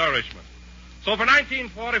whole-grain nourishment. So for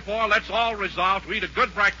 1944, let's all resolve to eat a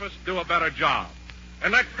good breakfast, do a better job.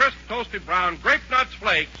 And let crisp, toasted brown Grape Nuts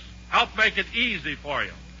Flakes help make it easy for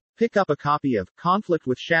you. Pick up a copy of Conflict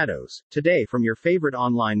with Shadows today from your favorite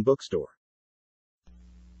online bookstore.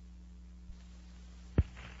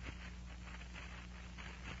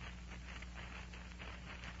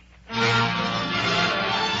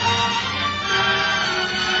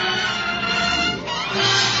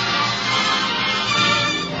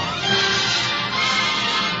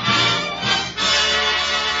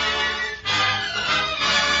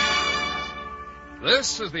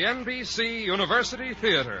 This is the NBC University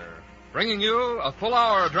Theater, bringing you a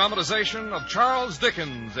full-hour dramatization of Charles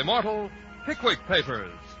Dickens' immortal Pickwick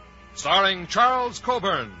Papers, starring Charles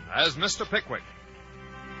Coburn as Mr. Pickwick.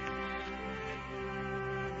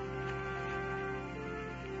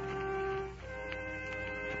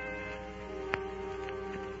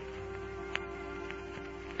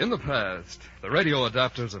 In the past, the radio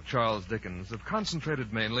adapters of Charles Dickens have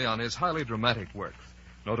concentrated mainly on his highly dramatic works,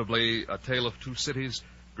 notably A Tale of Two Cities,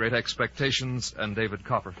 Great Expectations, and David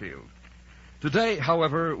Copperfield. Today,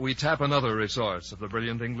 however, we tap another resource of the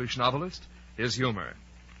brilliant English novelist, his humor.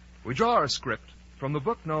 We draw our script from the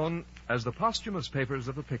book known as The Posthumous Papers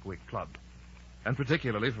of the Pickwick Club, and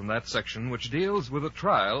particularly from that section which deals with the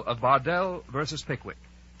trial of Bardell versus Pickwick,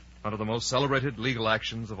 one of the most celebrated legal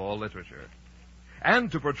actions of all literature.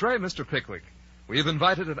 And to portray Mr. Pickwick, we have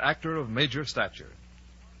invited an actor of major stature.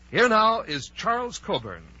 Here now is Charles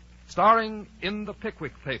Coburn, starring in The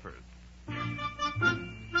Pickwick Papers.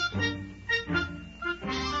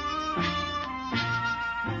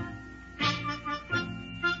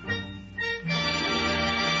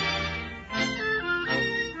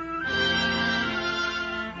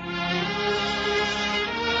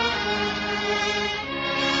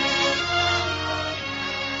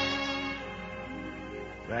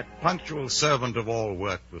 That punctual servant of all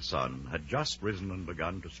work, the sun, had just risen and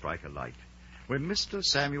begun to strike a light, when Mr.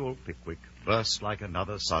 Samuel Pickwick burst like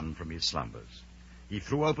another sun from his slumbers. He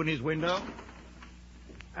threw open his window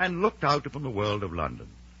and looked out upon the world of London.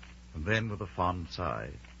 And then, with a fond sigh,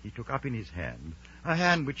 he took up in his hand, a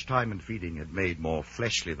hand which time and feeding had made more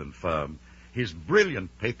fleshly than firm, his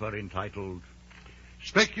brilliant paper entitled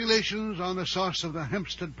Speculations on the Source of the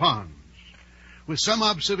Hempstead Ponds, with some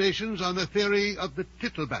observations on the theory of the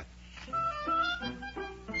tittlebats.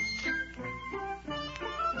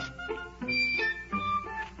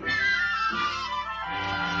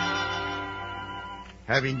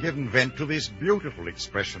 Having given vent to this beautiful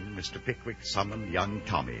expression, Mr. Pickwick summoned young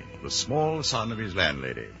Tommy, the small son of his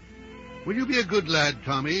landlady. Will you be a good lad,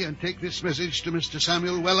 Tommy, and take this message to Mr.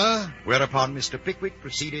 Samuel Weller? Whereupon Mr. Pickwick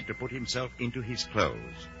proceeded to put himself into his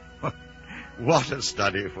clothes. What a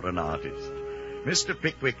study for an artist. Mr.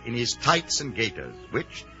 Pickwick in his tights and gaiters,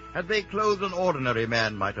 which, had they clothed an ordinary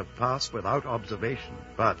man, might have passed without observation,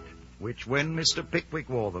 but which, when Mr. Pickwick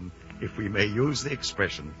wore them, if we may use the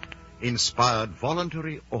expression, inspired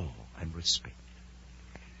voluntary awe and respect.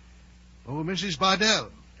 Oh, Mrs. Bardell.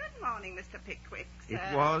 Good morning, Mr. Pickwick, sir.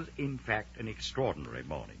 It was, in fact, an extraordinary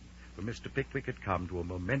morning, for Mr. Pickwick had come to a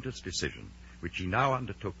momentous decision, which he now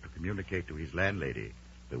undertook to communicate to his landlady,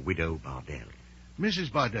 the widow Bardell.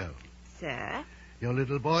 Mrs. Bardell. Sir? Your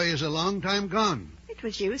little boy is a long time gone. It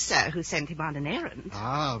was you, sir, who sent him on an errand.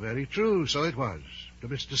 Ah, very true, so it was. To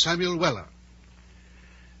Mr. Samuel Weller.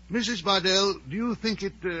 Mrs. Bardell, do you think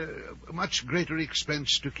it a much greater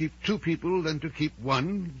expense to keep two people than to keep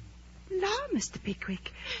one? La, Mr.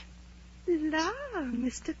 Pickwick. La,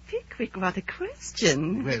 Mr. Pickwick, what a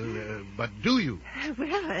question. Well, but do you?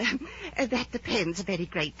 Well, that depends a very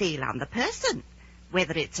great deal on the person.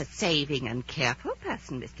 Whether it's a saving and careful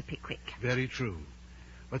person, Mr. Pickwick. Very true.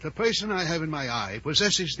 But the person I have in my eye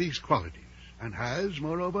possesses these qualities, and has,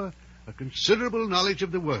 moreover, a considerable knowledge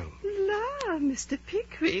of the world. La, Mr.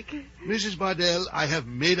 Pickwick. Mrs. Bardell, I have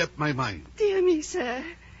made up my mind. Dear me, sir.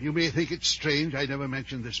 You may think it strange I never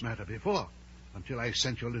mentioned this matter before. until I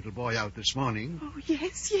sent your little boy out this morning. Oh,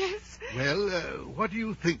 yes, yes. Well, what do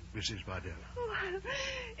you think, Mrs. Bardell? Oh,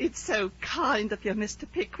 it's so kind of you, Mr.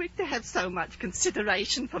 Pickwick, to have so much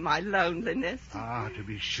consideration for my loneliness. Ah, to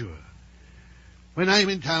be sure. When I'm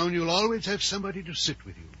in town, you'll always have somebody to sit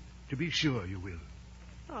with you. To be sure you will.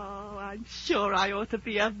 Oh, I'm sure I ought to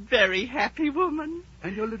be a very happy woman.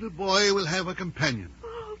 And your little boy will have a companion.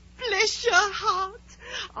 Oh, bless your heart.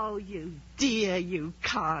 Oh, you dear, you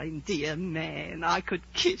kind, dear man. I could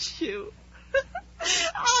kiss you.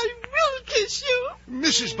 I will kiss you.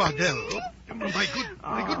 Mrs. Bardell.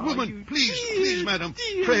 My good woman. Please, madam.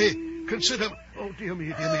 Pray, consider. Oh, dear me,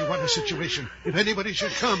 what a situation. If anybody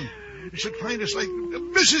should come, should find us like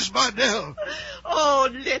Mrs. Bardell. Oh,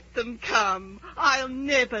 let them come. I'll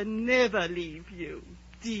never, never leave you.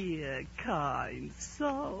 Dear, kind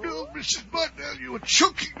soul. No, Mrs. Bardell, you are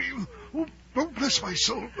choking me. Oh, bless my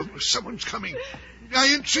soul. Someone's coming.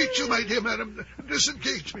 I entreat you, my dear madam,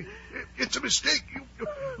 disengage me. It's a mistake.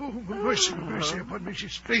 Oh, mercy upon me.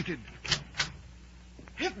 She's fainted.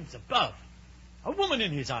 Heavens above. A woman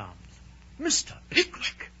in his arms. Mr.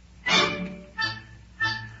 Pickwick.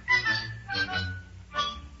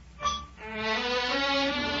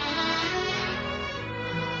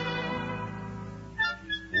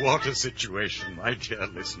 What a situation, my dear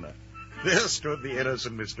listener. There stood the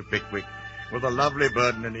innocent Mr. Pickwick with a lovely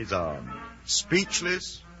burden in his arms,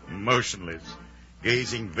 speechless, motionless,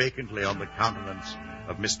 gazing vacantly on the countenance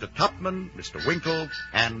of Mr. Tupman, Mr. Winkle,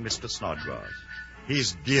 and Mr. Snodgrass,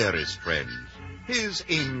 his dearest friends, his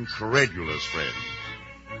incredulous friends.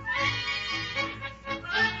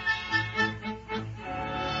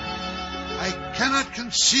 I cannot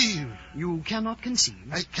conceive. You cannot conceive?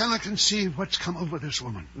 I cannot conceive what's come over this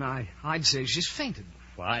woman. I'd say she's fainted.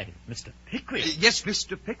 Why, Mr. Pickwick? Yes,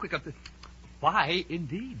 Mr. Pickwick. Why,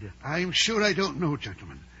 indeed? I'm sure I don't know,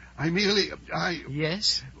 gentlemen.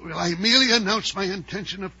 Yes? Well, I merely announced my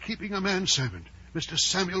intention of keeping a manservant, Mr.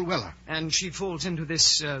 Samuel Weller. And she falls into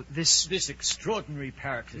this extraordinary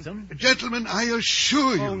paroxysm? Gentlemen, I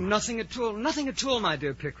assure you... Oh, nothing at all, my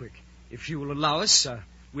dear Pickwick. If you will allow us,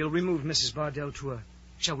 we'll remove Mrs. Bardell to a,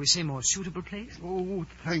 shall we say, more suitable place? Oh,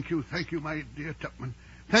 thank you, my dear Tupman.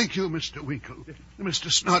 Thank you, Mr. Winkle.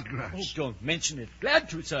 Mr. Snodgrass. Oh, don't mention it. Glad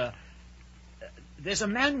to, sir. There's a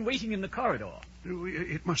man waiting in the corridor.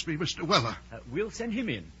 It must be Mr. Weller. We'll send him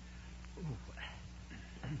in.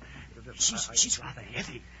 She's rather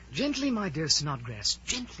heavy. Gently, my dear Snodgrass,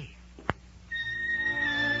 gently.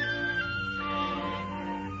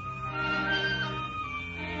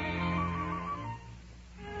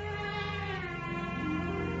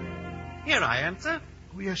 Here I am, sir.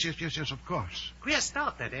 Oh, yes, of course. Queer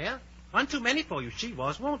start, that air. One too many for you, she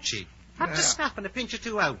was, won't she? Perhaps a snap and a pinch or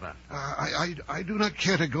two over. I do not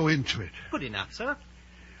care to go into it. Good enough, sir.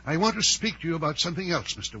 I want to speak to you about something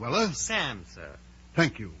else, Mr. Weller. Sam, sir.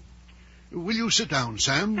 Thank you. Will you sit down,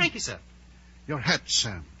 Sam? Thank you, sir. Your hat,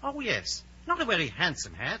 Sam. Oh, yes. Not a very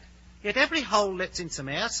handsome hat. Yet every hole lets in some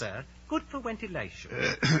air, sir. Good for ventilation.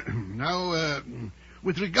 Now,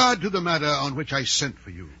 with regard to the matter on which I sent for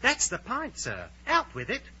you. That's the point, sir. Out with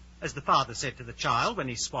it, as the father said to the child when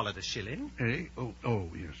he swallowed a shilling. Eh? Oh,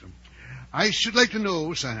 yes. I should like to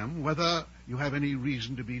know, Sam, whether you have any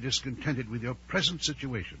reason to be discontented with your present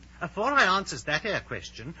situation. Before I answers that air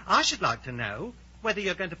question, I should like to know whether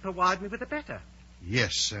you're going to provide me with a better.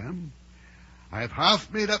 Yes, Sam. I have half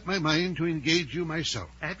made up my mind to engage you myself.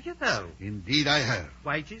 Have you, though? Indeed I have.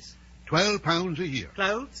 Wages? £12 a year.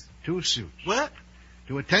 Clothes? 2 suits. Work?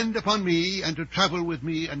 To attend upon me and to travel with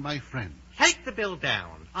me and my friends. Take the bill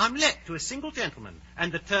down. I'm let to a single gentleman,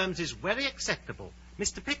 and the terms is very acceptable.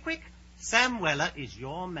 Mr. Pickwick, Sam Weller is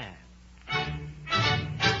your man.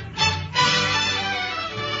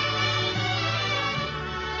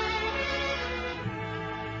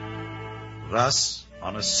 Thus,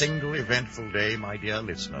 on a single eventful day, my dear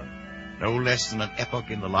listener, no less than an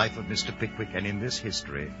epoch in the life of Mr. Pickwick and in this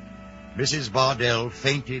history, Mrs. Bardell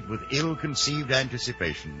fainted with ill-conceived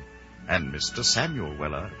anticipation, and Mr. Samuel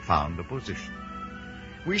Weller found a position.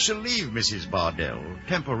 We shall leave Mrs. Bardell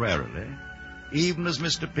temporarily, even as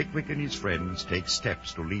Mr. Pickwick and his friends take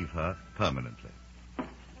steps to leave her permanently.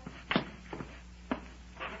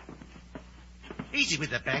 Easy with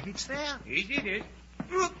the baggage there. Easy it is.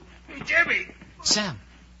 Look, it's heavy. Sam.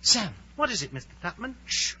 What is it, Mr. Tupman?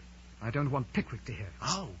 Shh. I don't want Pickwick to hear it.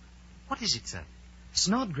 Oh, what is it, sir?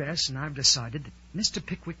 Snodgrass and I've decided that Mr.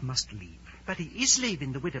 Pickwick must leave. But he is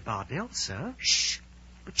leaving the widow Bardell, sir. Shh.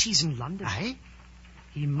 But she's in London. Eh?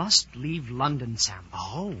 He must leave London, Sam.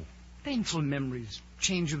 Oh. Painful memories,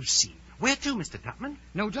 change of scene. Where to, Mr. Tupman?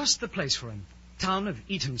 No, just the place for him. Town of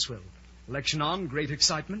Eatanswill. Election on, great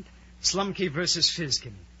excitement. Slumkey versus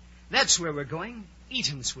Fizkin. That's where we're going.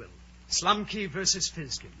 Eatanswill. Slumkey versus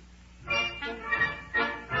Fizkin.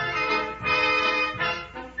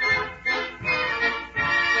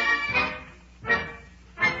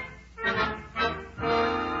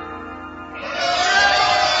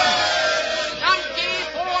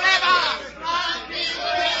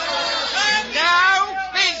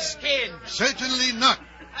 Certainly not.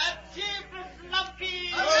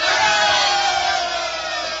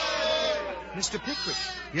 Mr. Pickwick.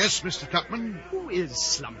 Yes, Mr. Tupman? Who is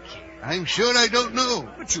Slumkey? I'm sure I don't know.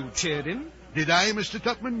 But you cheered him. Did I, Mr.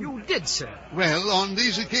 Tupman? You did, sir. Well, on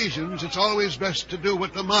these occasions, it's always best to do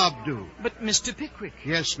what the mob do. But, Mr. Pickwick.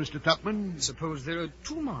 Yes, Mr. Tupman? Suppose there are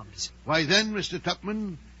two mobs. Why then, Mr.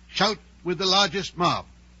 Tupman, shout with the largest mob.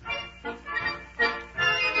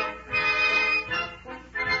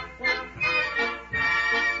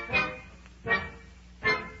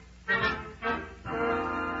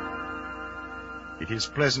 It is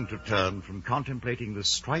pleasant to turn from contemplating the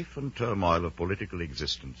strife and turmoil of political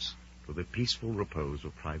existence to the peaceful repose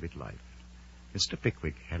of private life. Mr.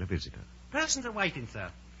 Pickwick had a visitor. Persons are waiting, sir.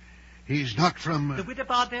 He's not from... The Widow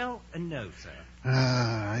Bardell? No, sir.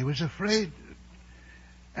 I was afraid.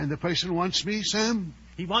 And the person wants me, Sam?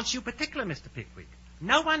 He wants you particular, Mr. Pickwick.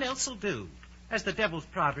 No one else will do, as the devil's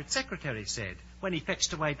private secretary said when he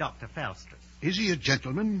fetched away Dr. Faustus. Is he a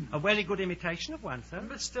gentleman? A very good imitation of one, sir.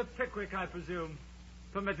 Mr. Pickwick, I presume.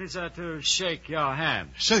 Permit me, sir, to shake your hand.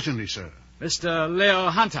 Certainly, sir. Mr. Leo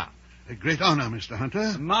Hunter. A great honor, Mr.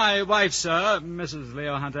 Hunter. My wife, sir, Mrs.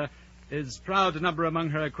 Leo Hunter, is proud to number among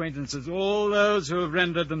her acquaintances all those who have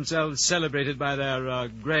rendered themselves celebrated by their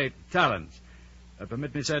great talents.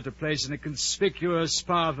 Permit me, sir, to place in a conspicuous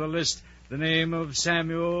part of the list the name of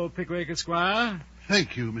Samuel Pickwick, Esquire.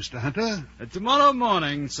 Thank you, Mr. Hunter. Tomorrow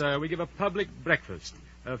morning, sir, we give a public breakfast,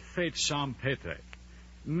 a fete champetre.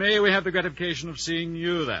 May we have the gratification of seeing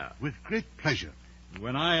you there? With great pleasure.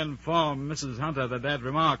 When I inform Mrs. Hunter that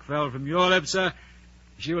remark fell from your lips, sir,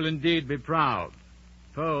 she will indeed be proud.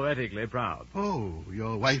 Poetically proud. Oh,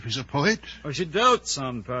 your wife is a poet? Oh, she dotes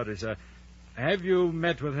on poetry, sir. Have you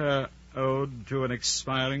met with her ode to an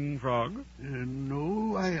expiring frog?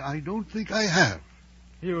 No, I don't think I have.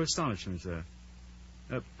 You astonish me, sir.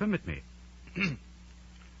 Permit me.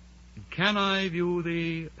 Can I view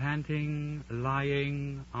thee panting,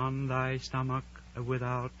 lying on thy stomach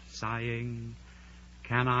without sighing?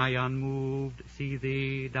 Can I unmoved see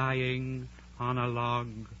thee dying on a log,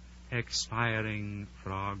 expiring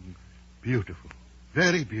frog? Beautiful.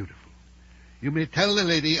 Very beautiful. You may tell the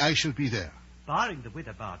lady I shall be there. Barring the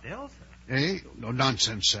Widow Bardell, sir. Eh? No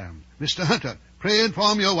nonsense, Sam. Mr. Hunter, pray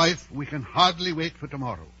inform your wife we can hardly wait for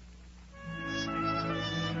tomorrow.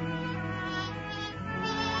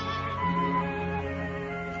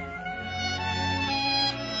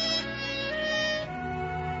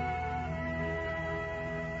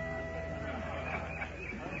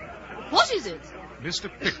 What is it?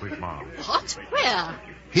 Mr. Pickwick, Mom. What? Where?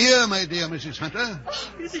 Here, my dear Mrs. Hunter.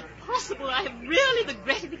 Oh, is it possible I have really the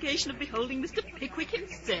gratification of beholding Mr. Pickwick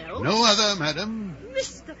himself? No other, madam.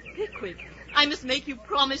 Mr. Pickwick, I must make you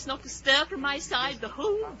promise not to stir from my side the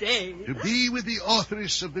whole day. To be with the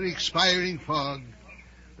authoress of the expiring fog.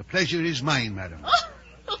 The pleasure is mine, madam.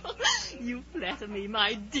 You flatter me,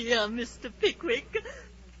 my dear Mr. Pickwick.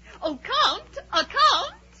 Oh, Count!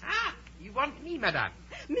 Count! Ah, you want me, madame?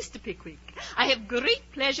 Mr. Pickwick, I have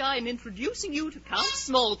great pleasure in introducing you to Count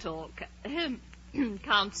Smalltalk.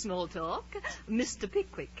 Count Smalltalk, Mr.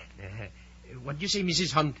 Pickwick. What do you say,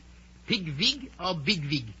 Mrs. Hunt? Pig wig or big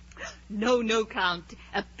wig? No, Count.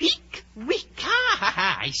 A Pickwick.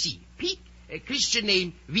 I see. Pick, Christian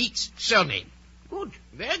name, Weeks, surname. Good,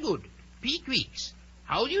 very good. Pick Weeks.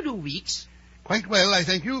 How do you do, Weeks? Quite well, I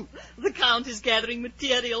thank you. The Count is gathering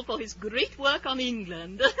material for his great work on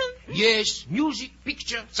England. Yes, music,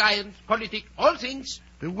 picture, science, politics, all things.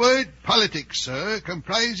 The word politics, sir,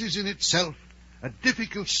 comprises in itself a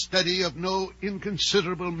difficult study of no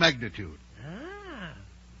inconsiderable magnitude. Ah,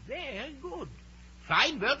 very good.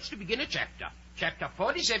 Fine words to begin a chapter. Chapter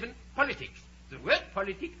 47, politics. The word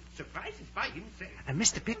politics suffices by himself.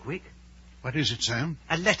 Mr. Pickwick. What is it, Sam?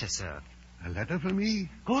 A letter, sir. A letter for me?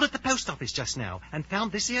 Called at the post office just now and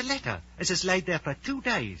found this here letter, as has laid there for 2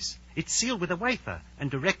 days. It's sealed with a wafer and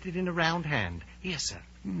directed in a round hand. Here, sir.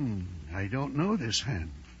 I don't know this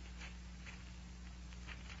hand.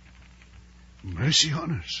 Mercy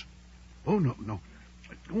on us. Oh, no.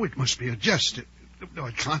 Oh, it must be a jest. No,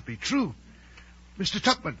 it can't be true. Mr.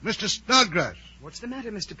 Tupman, Mr. Snodgrass. What's the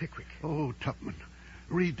matter, Mr. Pickwick? Oh, Tupman,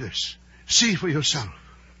 read this. See for yourself.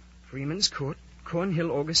 Freeman's Court,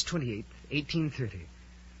 Cornhill, August 28th, 1830.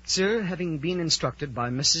 Sir, having been instructed by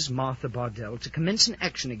Mrs. Martha Bardell to commence an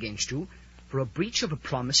action against you for a breach of a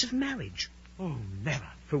promise of marriage. Oh, never.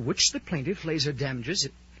 For which the plaintiff lays her damages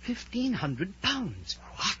at £1,500.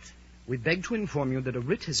 What? We beg to inform you that a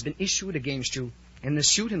writ has been issued against you in the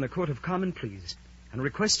suit in the Court of Common Pleas, and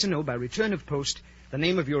request to know by return of post the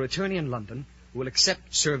name of your attorney in London who will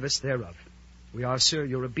accept service thereof. We are, sir,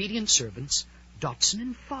 your obedient servants, Dotson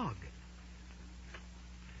and Fogg.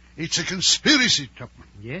 It's a conspiracy, Tupman.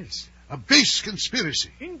 Yes. A base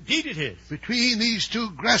conspiracy. Indeed it is. Between these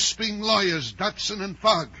two grasping lawyers, Dotson and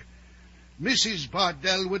Fogg. Mrs.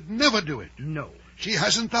 Bardell would never do it. No. She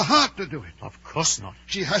hasn't the heart to do it. Of course not.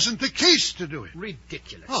 She hasn't the case to do it.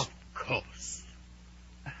 Ridiculous. Of course.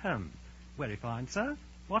 Very fine, sir.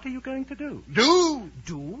 What are you going to do? Do?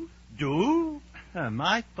 Do?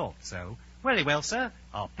 I thought so. Very well, sir.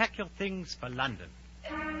 I'll pack your things for London.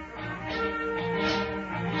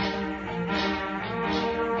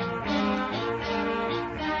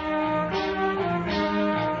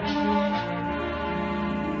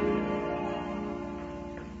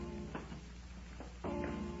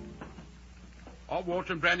 Hot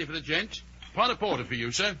water and brandy for the gent. Pot of porter for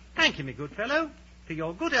you, sir. Thank you, me good fellow. For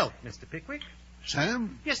your good health, Mr. Pickwick.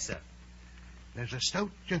 Sam? Yes, sir. There's a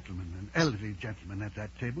stout gentleman, an elderly gentleman at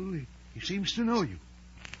that table. He seems to know you.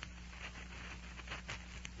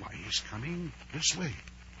 Why, he's coming this way.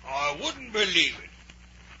 I wouldn't believe it.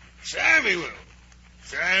 Samuel,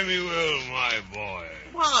 my boy.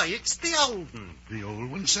 Why, it's the old one. The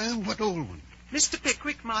old one, Sam? What old one? Mr.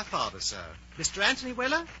 Pickwick, my father, sir. Mr. Anthony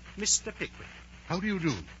Weller, Mr. Pickwick. How do you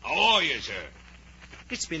do? How are you, sir?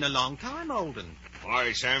 It's been a long time, Olden.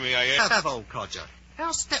 Why, Sammy, Have, old codger.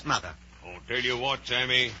 How's stepmother? I'll tell you what,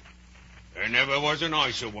 Sammy. There never was a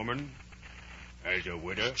nicer woman as a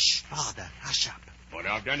widow. Shh, father, hush up. But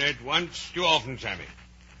I've done it once too often, Sammy.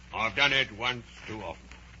 I've done it once too often.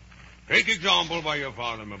 Take example by your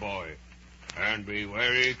father, my boy, and be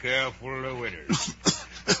very careful of widows.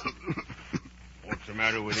 What's the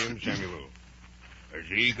matter with him, Samuel? Has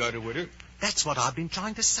he got a widow? That's what I've been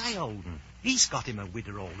trying to say, Olden. He's got him a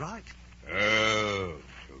widow, all right. Oh,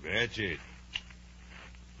 so that's it.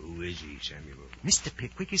 Who is he, Samuel? Mr.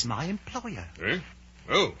 Pickwick is my employer. Eh?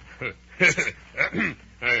 Oh.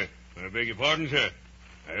 I beg your pardon, sir.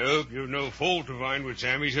 I hope you've no fault to find with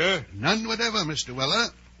Sammy, sir. None whatever, Mr. Weller.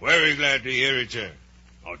 Very glad to hear it, sir.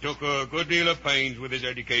 I took a good deal of pains with his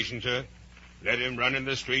education, sir. Let him run in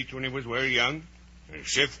the streets when he was very young, and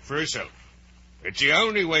shift for himself. It's the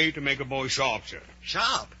only way to make a boy sharp, sir.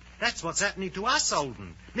 Sharp? That's what's happening to us,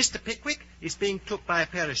 Olden. Mr. Pickwick is being took by a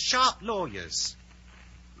pair of sharp lawyers.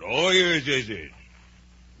 Lawyers, is it?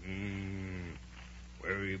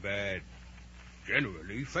 Very bad.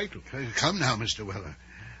 Generally fatal. Come now, Mr. Weller.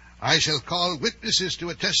 I shall call witnesses to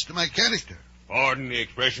attest to my character. Pardon the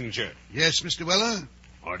expression, sir. Yes, Mr. Weller?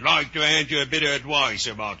 I'd like to hand you a bit of advice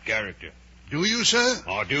about character. Do you, sir?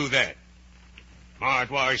 I'll do that. My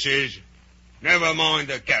advice is, never mind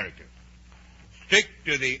the character. Stick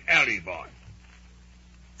to the alibi.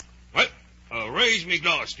 Well, I'll raise me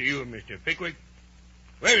glass to you, Mr. Pickwick.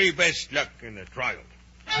 Very best luck in the trial.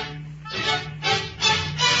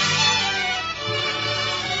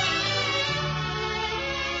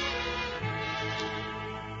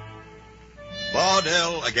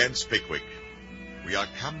 Bardell against Pickwick. We are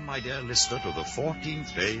come, my dear listener, to the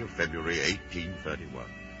 14th day of February, 1831.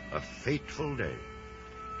 A fateful day.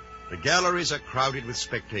 The galleries are crowded with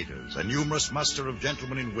spectators. A numerous muster of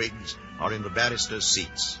gentlemen in wigs are in the barristers'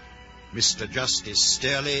 seats. Mr. Justice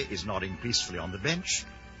Sterley is nodding peacefully on the bench,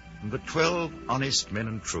 and the 12 honest men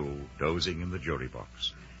and true dozing in the jury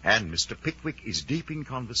box. And Mr. Pickwick is deep in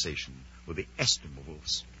conversation with the estimable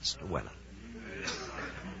Mr. Weller.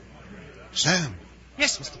 Sam.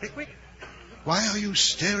 Yes, Mr. Pickwick? Why are you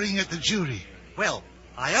staring at the jury? Well,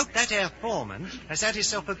 I hope that Herr Foreman has had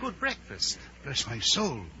himself a good breakfast. Bless my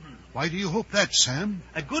soul. Why do you hope that, Sam?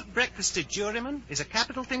 A good breakfasted juryman is a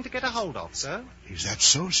capital thing to get a hold of, sir. Is that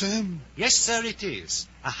so, Sam? Yes, sir, it is.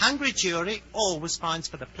 A hungry jury always finds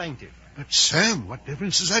for the plaintiff. But, Sam, what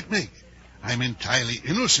difference does that make? I'm entirely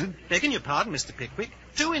innocent. Begging your pardon, Mr. Pickwick,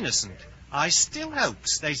 too innocent. I still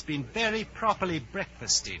hopes they's been very properly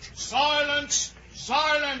breakfasted. Silence!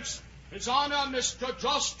 Silence! His Honor, Mr.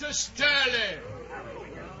 Justice Sterley.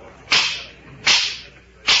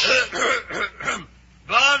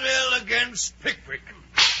 Bardell against Pickwick.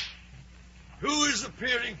 Who is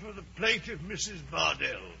appearing for the plaintiff, Mrs.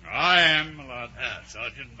 Bardell? I am, my lord.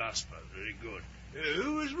 Sergeant Busper. Very good.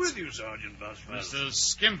 Who is with you, Sergeant Busper? Mr.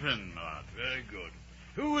 Skimpin, my lord. Very good.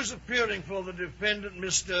 Who is appearing for the defendant,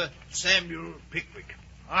 Mr. Samuel Pickwick?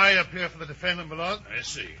 I appear for the defendant, my lord. I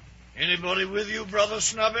see. Anybody with you, Brother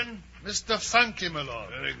Snubbin? Mr. Funky, my lord.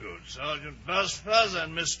 Very good. Sergeant Buzzfuzz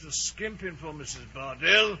and Mr. Skimpin for Mrs.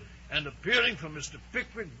 Bardell, and appearing for Mr.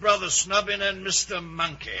 Pickwick, Brother Snubbin, and Mr.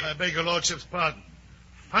 Monkey. I beg your lordship's pardon.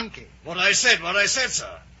 Funky. What I said,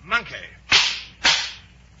 sir. Monkey.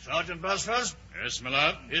 Sergeant Buzzfuzz? Yes, my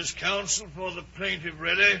lord. Is counsel for the plaintiff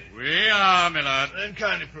ready? We are, my lord. Then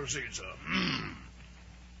kindly proceed, sir.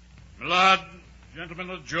 My lord, gentlemen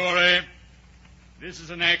of the jury, this is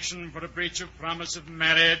an action for a breach of promise of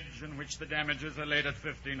marriage in which the damages are laid at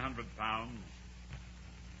 £1,500.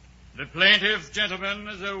 The plaintiff, gentlemen,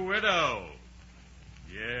 is a widow.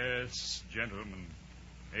 Yes, gentlemen,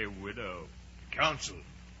 a widow. Counsel.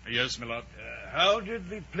 Yes, my lord. How did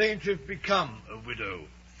the plaintiff become a widow?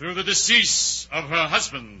 Through the decease of her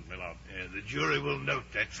husband, my lord. The jury will note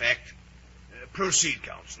that fact. Proceed,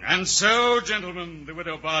 counsel. And so, gentlemen, the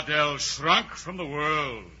widow Bardell shrunk from the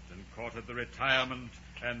world and courted the retirement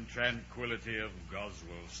and tranquility of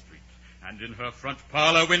Goswell Street. And in her front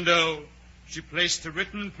parlor window, she placed a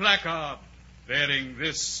written placard bearing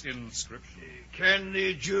this inscription. Can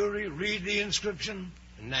the jury read the inscription?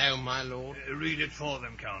 No, my lord. Read it for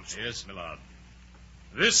them, counsel. Yes, my lord.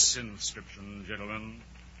 This inscription, gentlemen: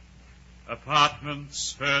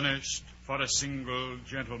 apartments furnished for a single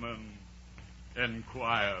gentleman.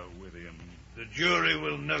 Enquire with him. The jury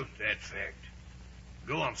will note that fact.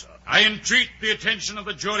 Go on, sir. I entreat the attention of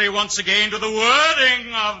the jury once again to the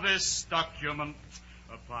wording of this document.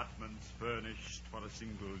 Apartments furnished for a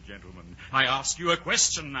single gentleman. I ask you a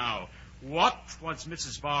question now. What was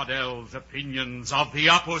Mrs. Bardell's opinions of the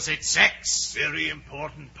opposite sex? Very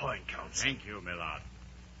important point, counsel. Thank you, my lord.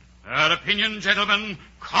 Her opinion, gentlemen,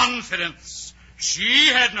 confidence. She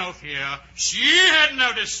had no fear. She had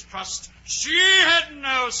no distrust. She had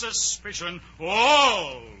no suspicion.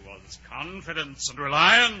 All was confidence and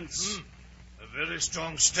reliance. A very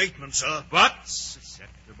strong statement, sir. But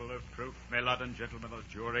susceptible of proof, my lord and gentlemen of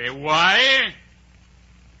the jury. Why?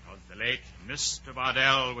 Because the late Mr.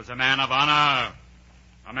 Bardell was a man of honor,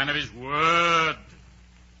 a man of his word.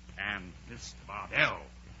 And Mr. Bardell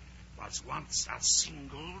was once a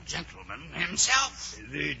single gentleman himself.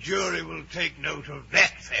 The jury will take note of that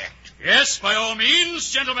fact. Yes, by all means,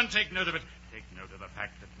 gentlemen, take note of it. Take note of the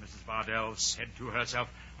fact that Mrs. Bardell said to herself,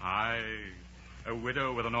 I, a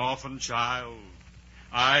widow with an orphan child,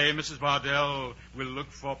 I, Mrs. Bardell, will look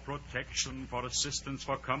for protection, for assistance,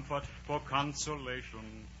 for comfort, for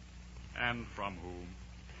consolation. And from whom?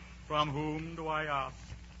 From whom do I ask?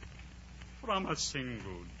 From a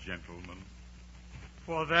single gentleman.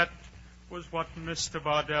 For that was what Mr.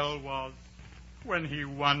 Bardell was when he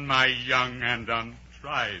won my young and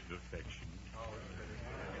untried affection.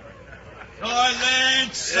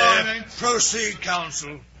 Silence! Proceed,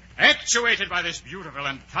 counsel. Actuated by this beautiful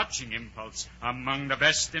and touching impulse, among the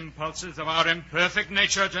best impulses of our imperfect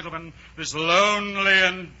nature, gentlemen, this lonely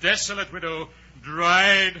and desolate widow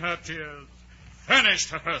dried her tears, furnished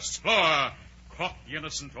her first floor, caught the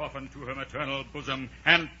innocent orphan to her maternal bosom,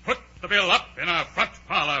 and put the bill up in her front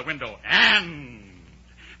parlor window. And,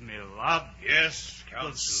 me love, yes,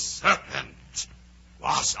 counsel, the serpent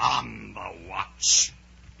was on the watch.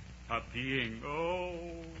 A being, oh,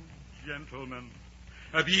 gentlemen,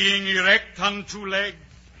 a being erect on two legs,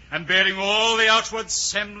 and bearing all the outward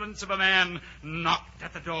semblance of a man, knocked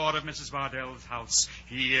at the door of Mrs. Bardell's house.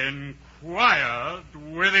 He inquired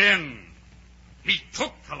within. He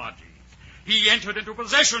took the lodgings. He entered into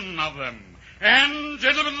possession of them. And,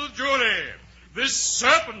 gentlemen of the jury, this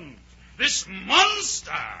serpent, this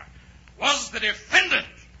monster, was the defendant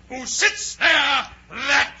who sits there,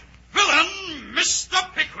 that villain,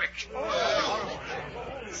 Mr. Pickwick.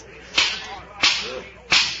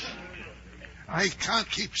 I can't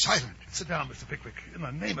keep silent. Sit down, Mr. Pickwick. In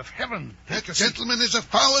the name of heaven. That gentleman is a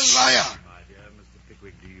foul liar. My dear Mr.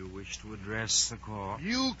 Pickwick, do you wish to address the court?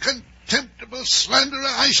 You contemptible slanderer,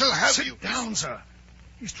 I shall have you. Sit down, sir.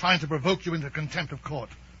 He's trying to provoke you into contempt of court.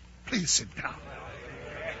 Please sit down.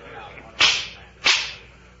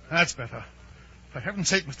 That's better. For heaven's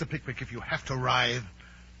sake, Mr. Pickwick, if you have to writhe,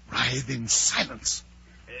 writhe in silence.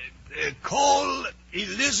 Call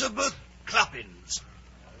Elizabeth Clappins.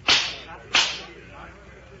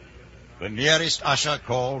 The nearest usher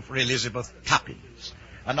called for Elizabeth Tuppins.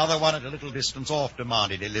 Another one at a little distance off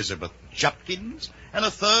demanded Elizabeth Jupkins, and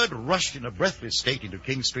a third rushed in a breathless state into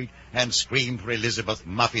King Street and screamed for Elizabeth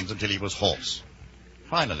Muffins until he was hoarse.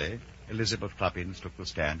 Finally, Elizabeth Clappins took the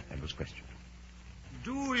stand and was questioned.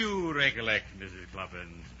 Do you recollect, Mrs.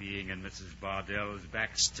 Clappins, being in Mrs. Bardell's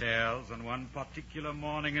back stairs on one particular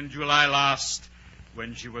morning in July last,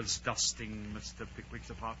 when she was dusting Mr.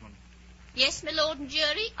 Pickwick's apartment? Yes, my lord and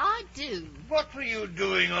jury, I do. What were you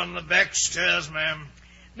doing on the back stairs, ma'am?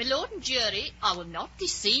 My lord and jury, I will not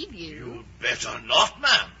deceive you. You'd better not,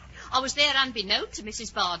 ma'am. I was there unbeknown to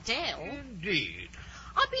Mrs. Bardell. Indeed.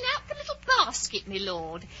 I'd been out the little basket, my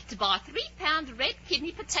lord, to buy £3 red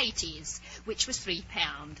kidney potatoes, which was £3,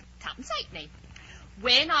 twopence halfpenny.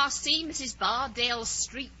 When I see Mrs. Bardell's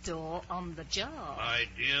street door on the jar. My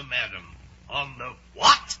dear madam, on the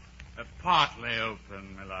what? Partly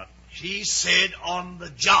open, my lord. She said on the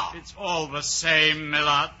jar. It's all the same, my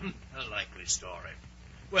lord. A likely story.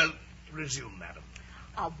 Well, resume, madam.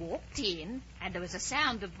 I walked in, and there was a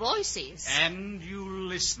sound of voices. And you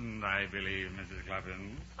listened, I believe, Mrs.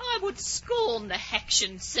 Cluppins. I would scorn the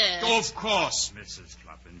action, sir. Of course, Mrs.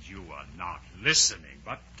 Cluppins, you were not listening,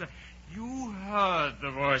 but you heard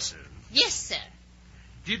the voices. Yes, sir.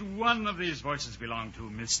 Did one of these voices belong to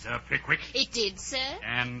Mr. Pickwick? It did, sir.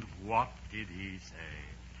 And what did he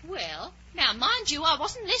say? Well, now, mind you, I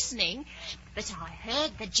wasn't listening, but I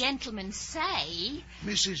heard the gentleman say...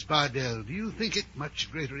 Mrs. Bardell, do you think it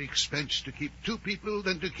much greater expense to keep 2 people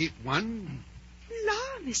than to keep 1? La,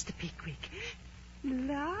 Mr. Pickwick.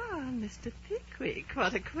 La, Mr. Pickwick,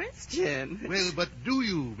 what a question. Well, but do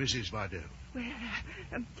you, Mrs. Bardell? Well,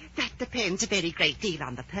 that depends a very great deal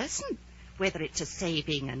on the person. Whether it's a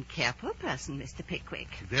saving and careful person, Mr. Pickwick.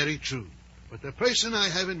 Very true. But the person I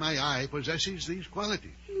have in my eye possesses these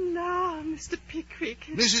qualities. La, Mr. Pickwick.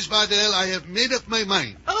 Mrs. Bardell, I have made up my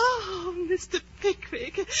mind. Oh, Mr.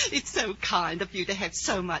 Pickwick, it's so kind of you to have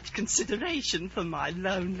so much consideration for my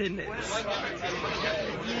loneliness.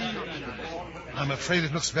 I'm afraid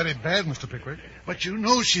it looks very bad, Mr. Pickwick. But you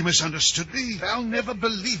know she misunderstood me. I'll never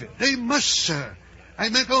believe it. They must, sir. I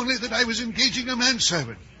meant only that I was engaging a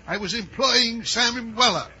manservant. I was employing Sam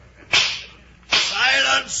Weller.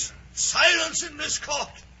 Silence! Silence in this court!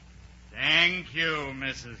 Thank you,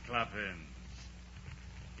 Mrs. Cluppins.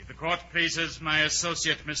 If the court pleases, my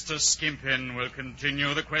associate, Mr. Skimpin, will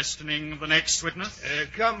continue the questioning of the next witness.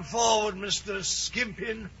 Come forward, Mr.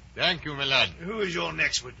 Skimpin. Thank you, my lad. Who is your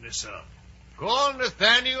next witness, sir? Call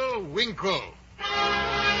Nathaniel Winkle.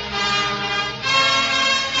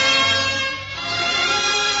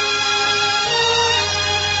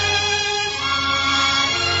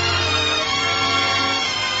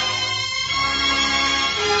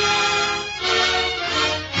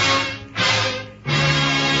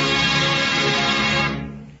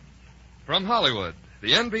 From Hollywood,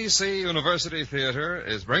 the NBC University Theater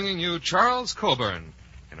is bringing you Charles Coburn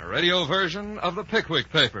in a radio version of The Pickwick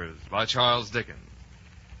Papers by Charles Dickens.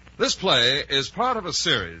 This play is part of a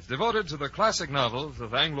series devoted to the classic novels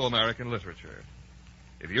of Anglo-American literature.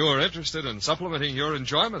 If you are interested in supplementing your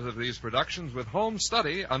enjoyment of these productions with home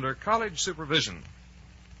study under college supervision,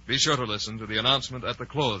 be sure to listen to the announcement at the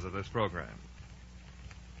close of this program.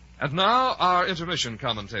 And now, our intermission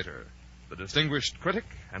commentator, the distinguished critic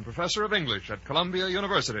and professor of English at Columbia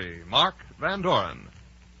University, Mark Van Doren.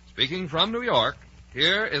 Speaking from New York,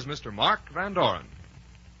 here is Mr. Mark Van Doren.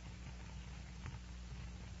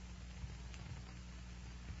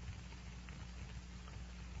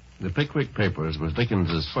 The Pickwick Papers was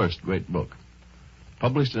Dickens's first great book.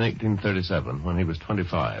 Published in 1837, when he was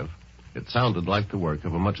 25, it sounded like the work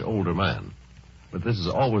of a much older man. But this is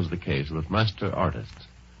always the case with master artists,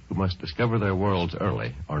 who must discover their worlds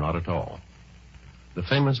early or not at all. The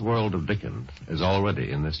famous world of Dickens is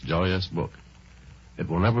already in this joyous book. It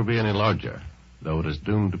will never be any larger, though it is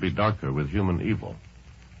doomed to be darker with human evil.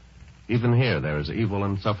 Even here there is evil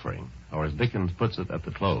and suffering, or as Dickens puts it at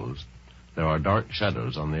the close, there are dark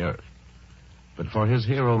shadows on the earth. But for his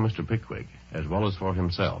hero, Mr. Pickwick, as well as for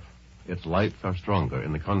himself, its lights are stronger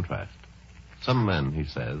in the contrast. Some men, he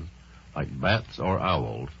says, like bats or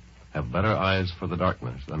owls, have better eyes for the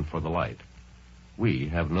darkness than for the light. We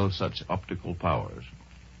have no such optical powers.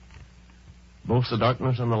 Both the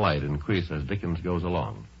darkness and the light increase as Dickens goes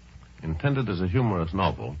along. Intended as a humorous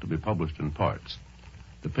novel to be published in parts,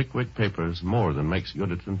 The Pickwick Papers more than makes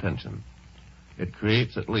good its intention. It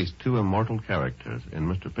creates at least 2 immortal characters in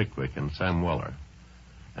Mr. Pickwick and Sam Weller,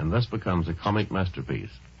 and thus becomes a comic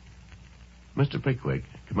masterpiece. Mr. Pickwick,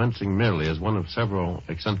 commencing merely as one of several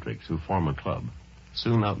eccentrics who form a club,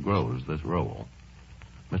 soon outgrows this role.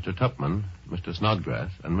 Mr. Tupman, Mr.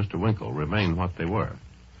 Snodgrass, and Mr. Winkle remain what they were,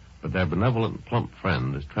 but their benevolent, plump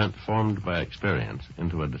friend is transformed by experience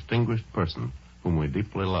into a distinguished person whom we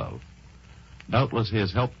deeply love. Doubtless he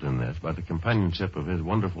is helped in this by the companionship of his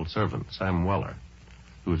wonderful servant, Sam Weller,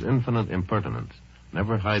 whose infinite impertinence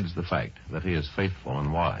never hides the fact that he is faithful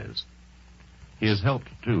and wise. He is helped,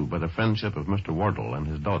 too, by the friendship of Mr. Wardle and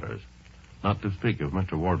his daughters, not to speak of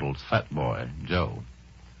Mr. Wardle's fat boy, Joe.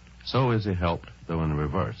 So is he helped, though in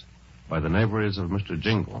reverse, by the knaveries of Mr.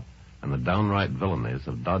 Jingle and the downright villainies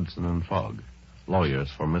of Dodson and Fogg,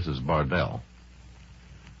 lawyers for Mrs. Bardell.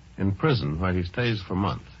 In prison, where he stays for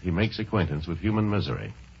months, he makes acquaintance with human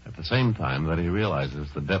misery, at the same time that he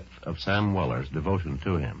realizes the depth of Sam Weller's devotion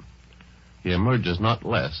to him. He emerges not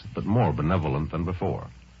less, but more benevolent than before.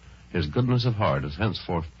 His goodness of heart is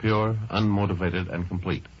henceforth pure, unmotivated, and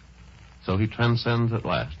complete. So he transcends at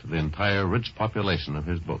last the entire rich population of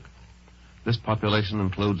his book. This population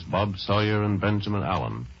includes Bob Sawyer and Benjamin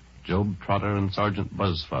Allen, Job Trotter and Sergeant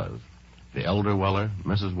Buzzfuzz, the elder Weller,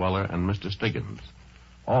 Mrs. Weller, and Mr. Stiggins.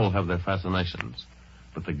 All have their fascinations,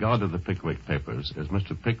 but the god of the Pickwick Papers is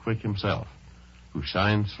Mr. Pickwick himself, who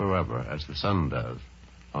shines forever as the sun does,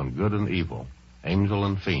 on good and evil, angel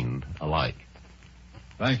and fiend alike.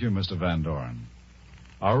 Thank you, Mr. Van Doren.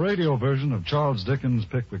 Our radio version of Charles Dickens'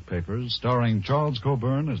 Pickwick Papers, starring Charles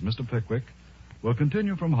Coburn as Mr. Pickwick, will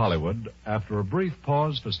continue from Hollywood after a brief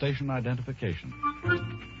pause for station identification.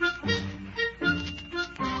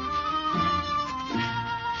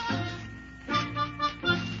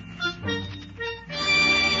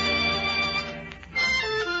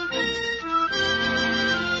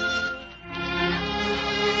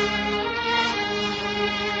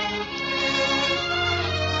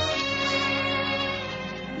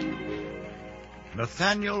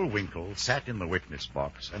 Nathaniel Winkle sat in the witness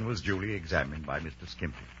box and was duly examined by Mr.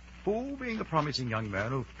 Skimpy, who, being a promising young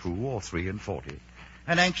man of 2 or 3 and 40,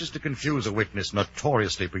 and anxious to confuse a witness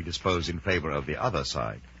notoriously predisposed in favor of the other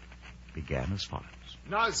side, began as follows.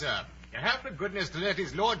 Now, sir, you have the goodness to let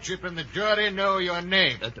his lordship and the jury know your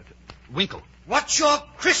name. Winkle. What's your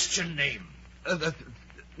Christian name?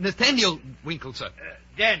 Nathaniel Winkle, sir.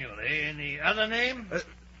 Daniel, eh? Any other name?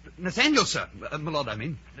 Nathaniel, sir. My lord, I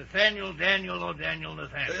mean. Nathaniel, Daniel, or Daniel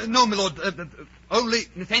Nathaniel? No, my lord. Only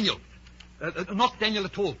Nathaniel. Not Daniel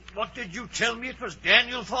at all. What did you tell me it was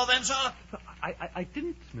Daniel for then, sir? I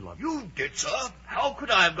didn't, my lord. You did, sir. How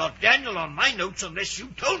could I have got Daniel on my notes unless you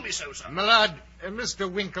told me so, sir? My lord,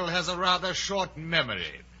 Mr. Winkle has a rather short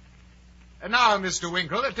memory. Now, Mr.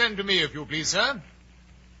 Winkle, attend to me, if you please, sir.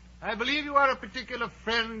 I believe you are a particular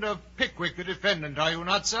friend of Pickwick, the defendant, are you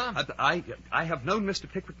not, sir? I have known Mr.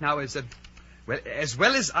 Pickwick now as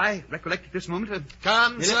well as I recollect at this moment.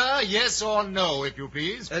 Come, sir, yes or no, if you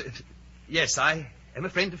please. Yes, I am a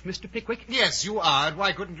friend of Mr. Pickwick. Yes, you are, and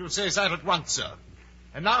why couldn't you say so at once, sir?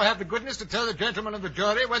 And now have the goodness to tell the gentlemen of the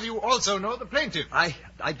jury whether you also know the plaintiff. I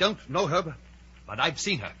don't know her, but I've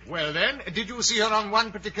seen her. Well, then, did you see her on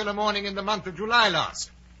one particular morning in the month of July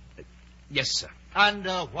last? Yes, sir.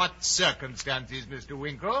 Under what circumstances, Mr.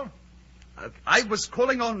 Winkle? I was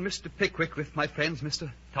calling on Mr. Pickwick with my friends,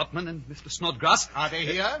 Mr. Topman and Mr. Snodgrass. Are they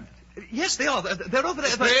here? Yes, they are. They're over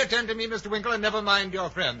there. Pray attend to me, Mr. Winkle, and never mind your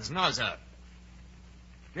friends. Now, sir.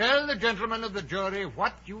 Tell the gentlemen of the jury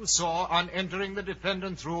what you saw on entering the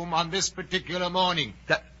defendant's room on this particular morning.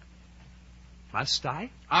 Must I?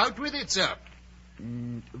 Out with it, sir.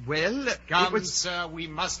 Well, Come, sir, we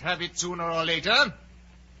must have it sooner or later.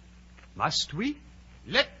 Must we?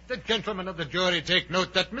 Let the gentlemen of the jury take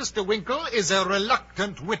note that Mr. Winkle is a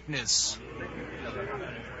reluctant witness.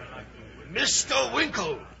 Mr.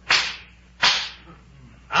 Winkle,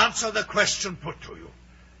 answer the question put to you.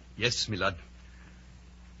 Yes, my lord.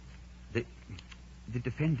 The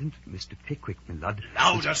defendant, Mr. Pickwick, my lord.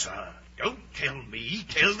 Louder, sir. Don't tell me,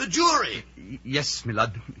 tell the jury. Yes, my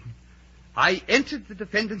lord. I entered the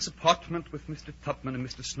defendant's apartment with Mr. Tupman and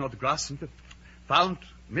Mr. Snodgrass and found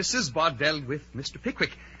Mrs. Bardell with Mr.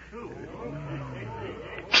 Pickwick.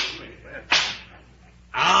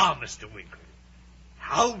 Ah, Mr. Winkle.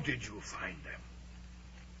 How did you find them?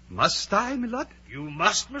 Must I, my lord? You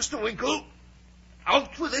must, Mr. Winkle.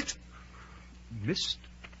 Out with it. Mr.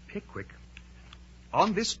 Pickwick,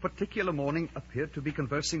 on this particular morning, appeared to be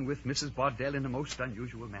conversing with Mrs. Bardell in a most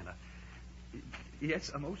unusual manner. Yes,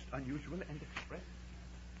 a most unusual and express.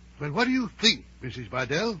 Well, what do you think, Mrs.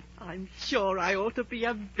 Bardell? I'm sure I ought to be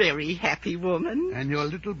a very happy woman. And your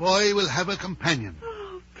little boy will have a companion.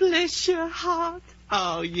 Oh, bless your heart.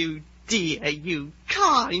 Oh, you dear, you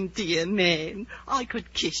kind, dear man. I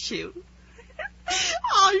could kiss you.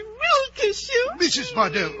 I will kiss you. Mrs.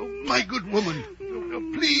 Bardell, my good woman.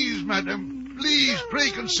 Please, madam, please,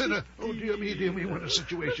 pray consider. Oh, dear me, what a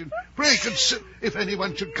situation. Pray consider if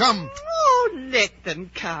anyone should come. Oh, let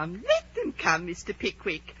them come. Let them come, Mr.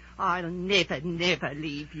 Pickwick. I'll never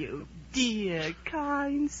leave you. Dear,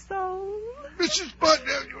 kind soul. Mrs.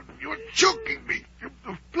 Bardell, you're choking me.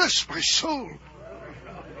 Bless my soul.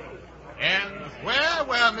 And where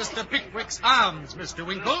were Mr. Pickwick's arms, Mr.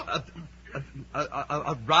 Winkle?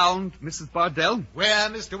 Around Mrs. Bardell. Where,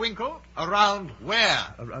 Mr. Winkle? Around where?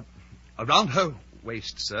 Around her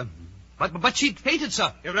waist, sir. But she'd fainted,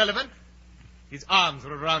 sir. Irrelevant. His arms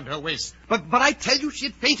were around her waist. But I tell you she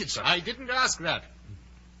had fainted, sir. I didn't ask that.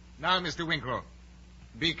 Now, Mr. Winkle,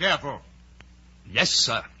 be careful. Yes,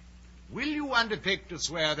 sir. Will you undertake to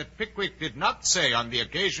swear that Pickwick did not say on the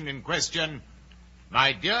occasion in question,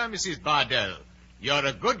 "My dear Mrs. Bardell, you're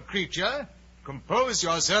a good creature. Compose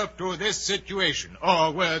yourself to this situation,"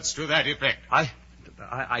 or words to that effect?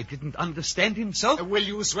 I didn't understand him, sir. Will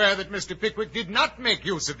you swear that Mr. Pickwick did not make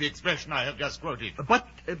use of the expression I have just quoted?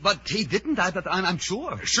 But he didn't, I'm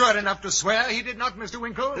sure. Sure enough to swear he did not, Mr.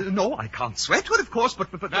 Winkle? No, I can't swear to it, of course,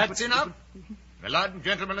 but... That's enough. My lord and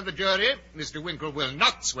gentlemen of the jury, Mr. Winkle will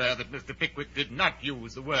not swear that Mr. Pickwick did not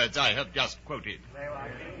use the words I have just quoted.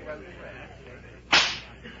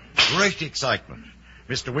 Great excitement.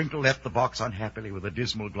 Mr. Winkle left the box unhappily with a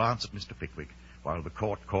dismal glance at Mr. Pickwick, while the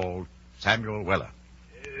court called Samuel Weller.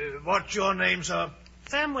 What's your name, sir?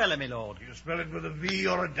 Sam Weller, my lord. Do you spell it with a V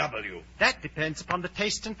or a W? That depends upon the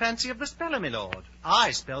taste and fancy of the speller, my lord.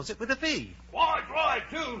 I spells it with a V. Quite right,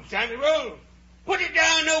 too, Samuel. Put it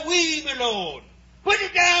down a wee, my lord. Put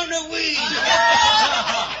it down a wee.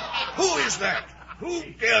 Who is that? Who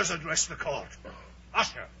dares address the court?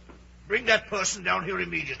 Usher, bring that person down here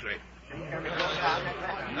immediately. Sorry, my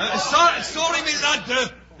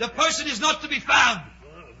lord. The person is not to be found.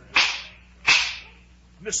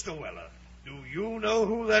 Mr. Weller, do you know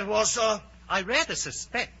who that was, sir? I rather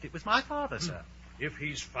suspect it was my father, sir. If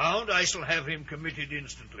he's found, I shall have him committed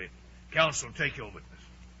instantly. Counsel, take your witness.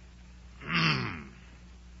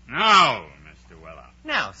 Now, Mr. Weller.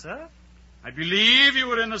 Now, sir? I believe you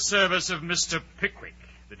were in the service of Mr. Pickwick,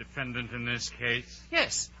 the defendant in this case.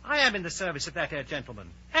 Yes, I am in the service of that here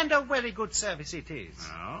gentleman. And a very good service it is.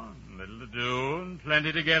 Oh, little to do and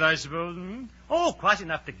plenty to get, I suppose. Oh, quite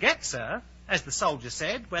enough to get, sir. As the soldier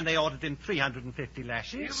said when they ordered him 350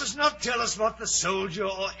 lashes. You must not tell us what the soldier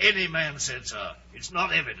or any man said, sir. It's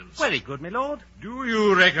not evidence. Very good, my lord. Do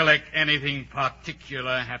you recollect anything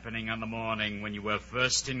particular happening on the morning when you were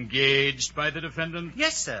first engaged by the defendant?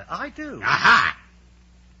 Yes, sir, I do. Aha!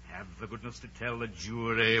 Have the goodness to tell the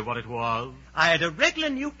jury what it was. I had a regular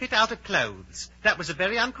new fit out of clothes. That was a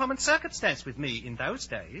very uncommon circumstance with me in those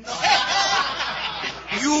days.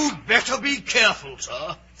 You'd better be careful,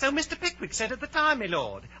 sir. So Mr. Pickwick said at the time, my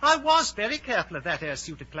lord. I was very careful of that here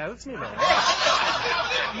suit of clothes, my lord.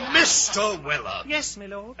 Mr. Weller. Yes, my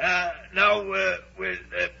lord.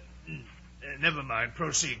 Never mind.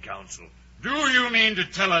 Proceed, counsel. Do you mean to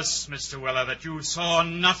tell us, Mr. Weller, that you saw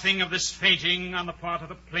nothing of this fainting on the part of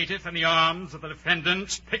the plaintiff in the arms of the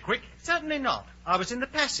defendant, Pickwick? Certainly not. I was in the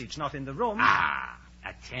passage, not in the room.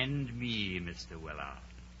 Attend me, Mr. Weller.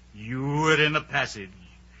 You were in the passage,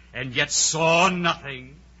 and yet saw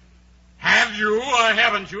nothing. Have you or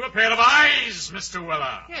haven't you a pair of eyes, Mr.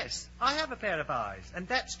 Weller? Yes, I have a pair of eyes, and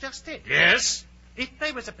that's just it. Yes? If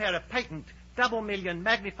they was a pair of patent double-million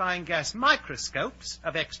magnifying gas microscopes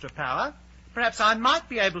of extra power, perhaps I might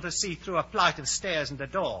be able to see through a flight of stairs and a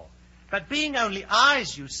door. But being only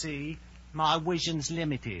eyes, you see, my vision's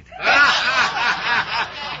limited.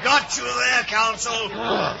 Got you there, counsel.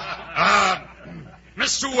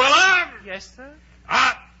 Mr. Weller? Yes, sir?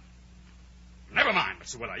 Never mind,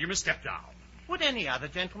 Mr. Weller. You must step down. Would any other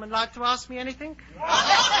gentleman like to ask me anything?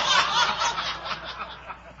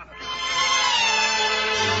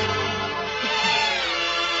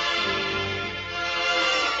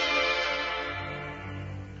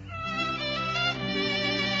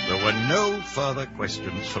 There were no further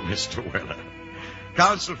questions for Mr. Weller.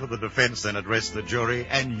 Counsel for the defense then addressed the jury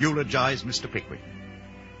and eulogized Mr. Pickwick.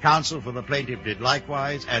 Counsel for the plaintiff did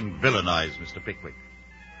likewise and villainized Mr. Pickwick.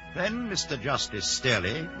 Then Mr. Justice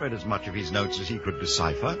Sterley read as much of his notes as he could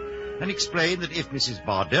decipher and explained that if Mrs.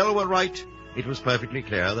 Bardell were right, it was perfectly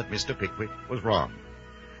clear that Mr. Pickwick was wrong.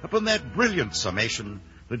 Upon that brilliant summation,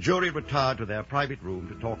 the jury retired to their private room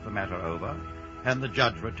to talk the matter over, and the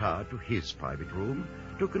judge retired to his private room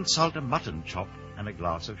to consult a mutton chop and a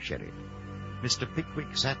glass of sherry. Mr.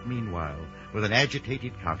 Pickwick sat meanwhile with an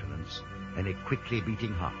agitated countenance and a quickly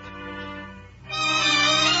beating heart.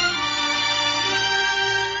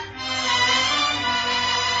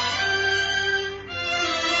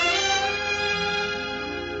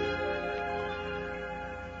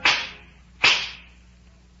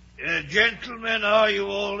 Gentlemen, are you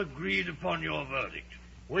all agreed upon your verdict?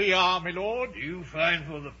 We are, my lord. Do you find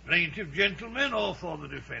for the plaintiff, gentlemen, or for the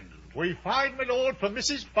defendant? We find, my lord, for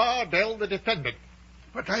Mrs. Bardell, the defendant.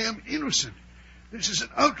 But I am innocent. This is an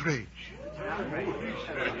outrage.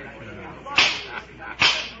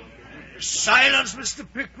 Silence, Mr.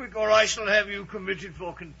 Pickwick, or I shall have you committed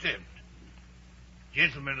for contempt.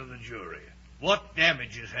 Gentlemen of the jury, what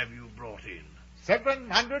damages have you brought in?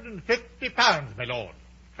 £750, my lord.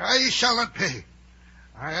 I shall not pay.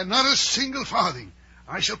 I have not a single farthing.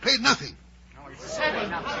 I shall pay nothing.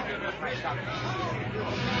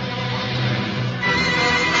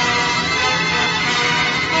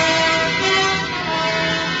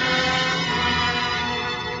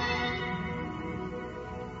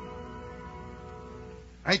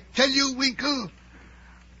 I tell you, Winkle,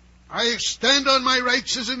 I stand on my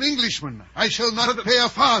rights as an Englishman. I shall not pay a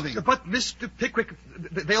farthing. But, Mr. Pickwick,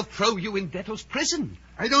 they'll throw you in debtor's prison.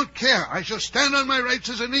 I don't care. I shall stand on my rights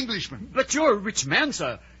as an Englishman. But you're a rich man,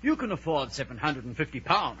 sir. You can afford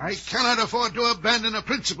 £750. I cannot afford to abandon a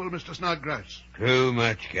principle, Mr. Snodgrass. Too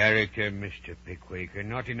much character, Mr. Pickwick, and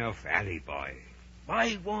not enough alibi.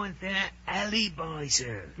 Why want that alibi,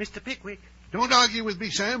 sir? Mr. Pickwick. Don't argue with me,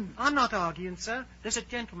 Sam. I'm not arguing, sir. There's a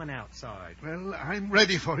gentleman outside. Well, I'm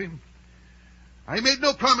ready for him. I made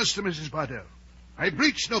no promise to Mrs. Bardell. I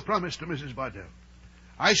breached no promise to Mrs. Bardell.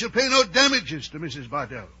 I shall pay no damages to Mrs.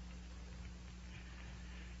 Bardell.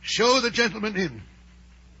 Show the gentleman in.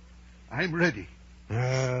 I'm ready.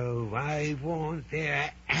 Oh, I want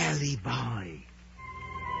their alibi.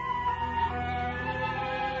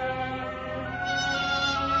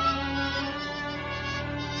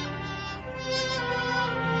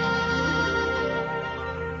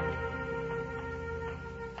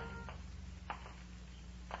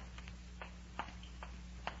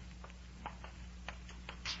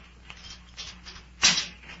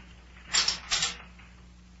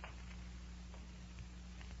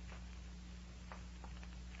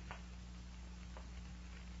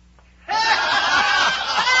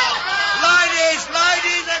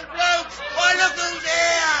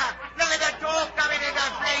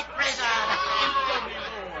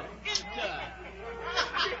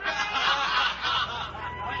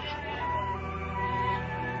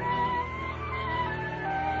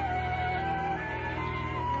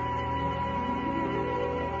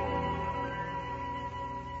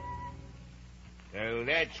 So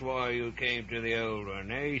that's why you came to the old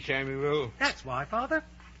one, eh, Samuel? That's why, Father.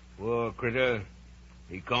 Poor critter.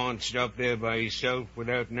 He can't stop there by himself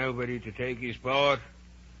without nobody to take his part.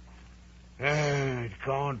 It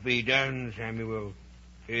can't be done, Samuel.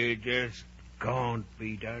 It just can't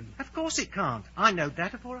be done. Of course it can't. I knowed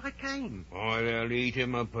that before I came. Or they'll eat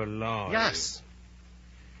him up alive. Yes.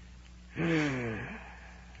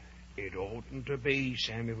 It oughtn't to be,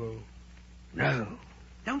 Samuel. No.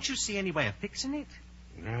 Don't you see any way of fixing it?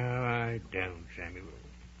 No, I don't, Samuel.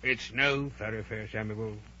 It's no thoroughfare,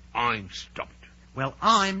 Samuel. I'm stopped. Well,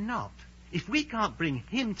 I'm not. If we can't bring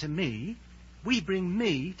him to me, we bring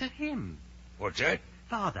me to him. What's that?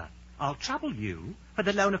 Father, I'll trouble you for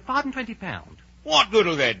the loan of £5.20. What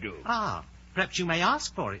good'll that do? Perhaps you may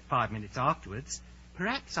ask for it 5 minutes afterwards.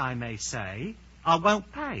 Perhaps I may say, I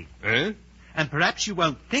won't pay. Eh? And perhaps you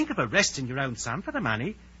won't think of arresting your own son for the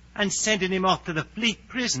money and sending him off to the Fleet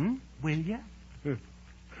prison, will you?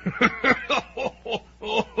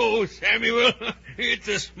 Oh, Samuel, it's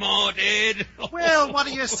a smart head. Well, what are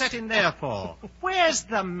you sitting there for? Where's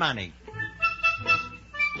the money?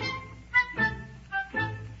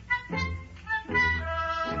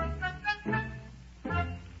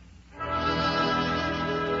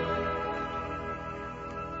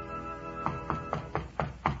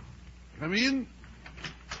 Come in.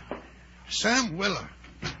 Sam Weller,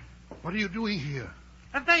 what are you doing here?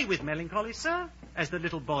 A day with melancholy, sir, as the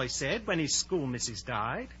little boy said when his school missus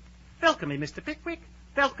died. Welcome me, Mr. Pickwick.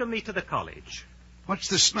 Welcome me to the college. What's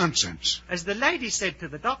this nonsense? As the lady said to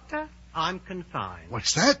the doctor, I'm confined.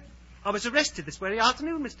 What's that? I was arrested this very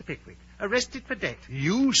afternoon, Mr. Pickwick. Arrested for debt.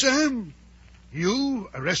 You, Sam? You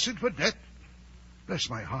arrested for debt? Bless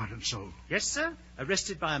my heart and soul. Yes, sir.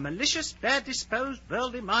 Arrested by a malicious, bad-disposed,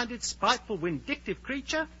 worldly-minded, spiteful, vindictive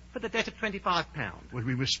creature for the debt of £25. Well,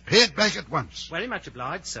 we must pay it back at once. Very much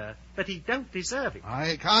obliged, sir, but he don't deserve it.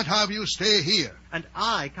 I can't have you stay here. And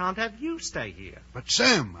I can't have you stay here. But,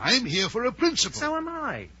 Sam, I'm here for a principle. So am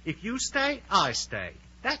I. If you stay, I stay.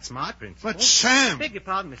 That's my principle. But, Sam... Beg your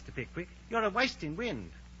pardon, Mr. Pickwick. You're a wasting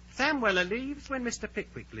wind. Sam Weller leaves when Mr.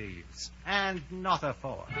 Pickwick leaves. And not a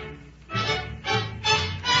four.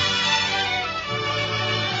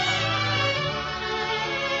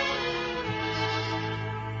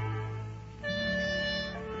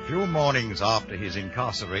 A few mornings after his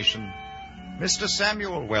incarceration, Mr.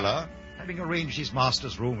 Samuel Weller, having arranged his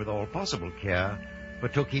master's room with all possible care,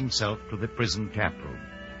 betook himself to the prison taproom,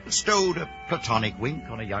 bestowed a platonic wink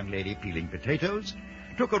on a young lady peeling potatoes,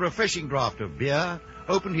 took a refreshing draught of beer,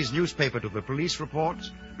 opened his newspaper to the police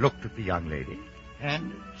reports, looked at the young lady,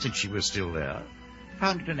 and, since she was still there,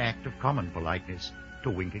 found it an act of common politeness to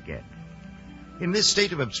wink again. In this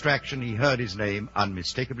state of abstraction, he heard his name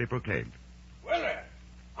unmistakably proclaimed. Weller!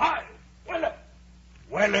 Hi! Weller!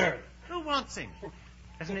 Weller! Who wants him?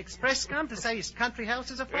 Has an express come to say his country house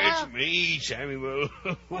is afire? It's me, Samuel.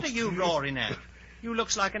 What are you roaring at? You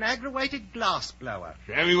looks like an aggravated glass blower.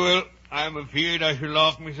 Samuel, I'm afeard I shall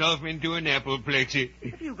laugh myself into an apoplexy.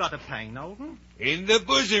 Have you got a pain, Olden? In the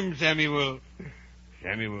bosom, Samuel.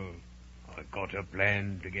 Samuel, I got a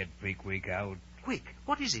plan to get Pickwick out. Quick,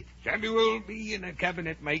 what is it? Samuel, me and a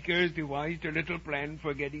cabinet maker devised a little plan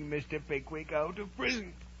for getting Mr. Pickwick out of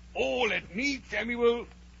prison. All it needs, Samuel,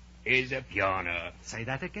 is a piano. Say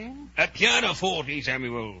that again? A pianoforte,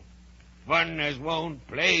 Samuel. One as won't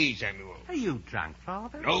play, Samuel. Are you drunk,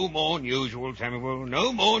 Father? No more than usual, Samuel.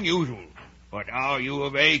 No more than usual. But are you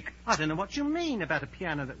awake? I don't know what you mean about a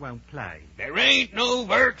piano that won't play. There ain't no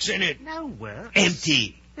works in it. No works?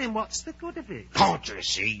 Empty. Then what's the good of it? Can't you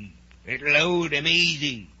see? It'll load him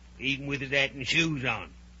easy, even with his hat and shoes on.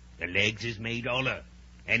 The legs is made holler,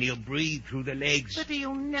 and he'll breathe through the legs. But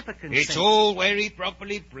he'll never consent. It's all very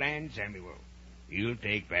properly planned, Samuel. He'll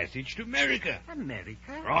take passage to America.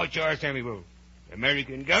 America? Right, sure, Samuel. The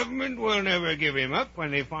American government will never give him up when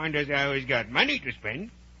they find out how he's got money to spend.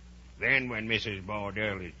 Then when Mrs.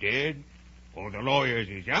 Bardell is dead, or the lawyers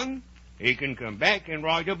is young, he can come back and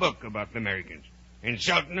write a book about the Americans,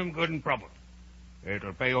 insulting them good and proper.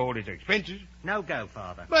 It'll pay all his expenses. No go,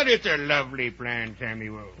 Father. But it's a lovely plan,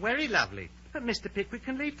 Samuel. Very lovely. But Mr. Pickwick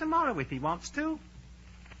can leave tomorrow if he wants to.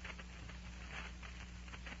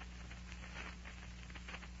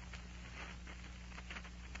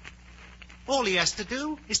 All he has to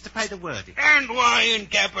do is to pay the verdict. And why in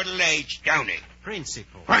capital H, don't he?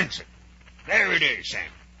 Principle. Principle. There it is, Sam.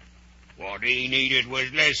 What he needed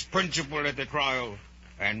was less principle at the trial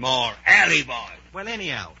and more alibi. Well,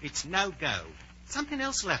 anyhow, it's no go. Something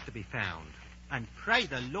else will have to be found. And pray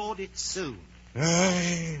the Lord it's soon.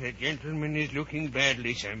 Aye, the gentleman is looking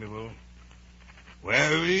badly, Samuel.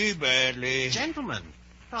 Very badly. Gentleman?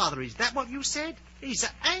 Father, is that what you said? He's an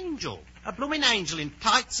angel. A blooming angel in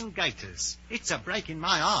tights and gaiters. It's a break in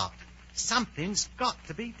my heart. Something's got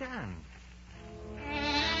to be done.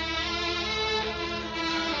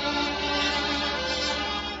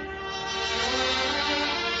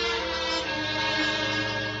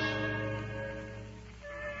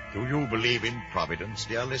 Do you believe in Providence,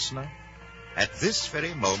 dear listener? At this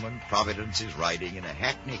very moment, Providence is riding in a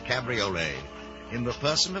hackney cabriolet in the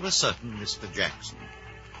person of a certain Mr. Jackson,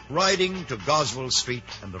 riding to Goswell Street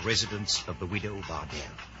and the residence of the widow Bardell.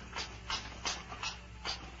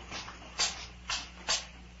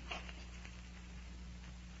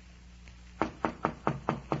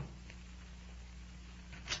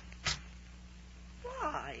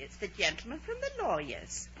 Why, it's the gentleman from the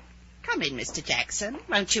lawyers. Come in, Mr. Jackson.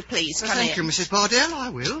 Won't you please come Thank in? you, Mrs. Bardell. I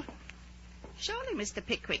will. Surely Mr.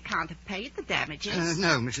 Pickwick can't have paid the damages.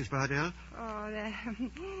 No, Mrs. Bardell.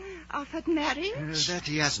 Offered marriage? That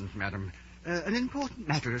he hasn't, madam. An important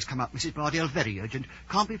matter has come up, Mrs. Bardell, very urgent.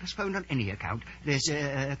 Can't be postponed on any account. There's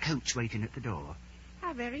a coach waiting at the door.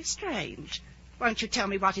 How very strange. Won't you tell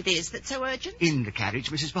me what it is that's so urgent? In the carriage,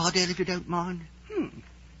 Mrs. Bardell, if you don't mind.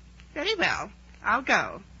 Very well. I'll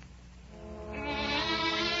go.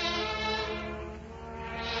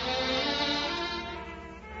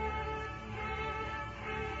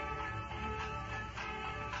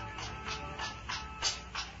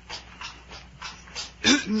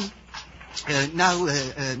 Now,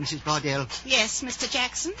 Mrs. Bardell. Yes, Mr.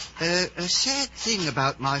 Jackson? A sad thing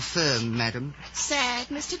about my firm, madam. Sad,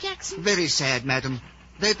 Mr. Jackson? Very sad, madam.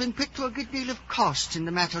 They've been put to a good deal of cost in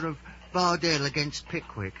the matter of Bardell against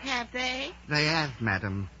Pickwick. Have they? They have,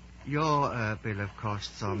 madam. Your bill of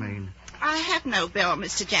costs, I mean. I have no bill,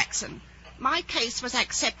 Mr. Jackson. My case was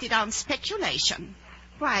accepted on speculation.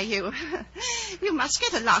 Why, you must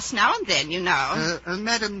get a loss now and then, you know.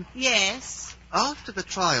 Madam. Yes? After the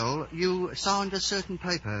trial, you signed a certain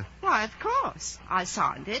paper. Why, of course. I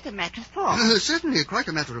signed it, a matter of form. Certainly, quite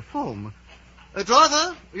a matter of form.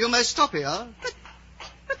 Driver, you may stop here.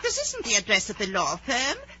 But this isn't the address of the law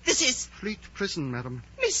firm. This is... Fleet Prison, madam.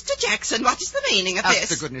 Mr. Jackson, what is the meaning of Have this?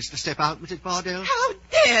 the goodness to step out, Mrs. Bardell. How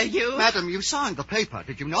dare you? Madam, you signed the paper,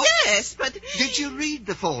 did you not? Yes, but... Did you read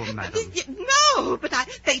the form, madam? No, but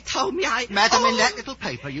they told me I... Madam, in that little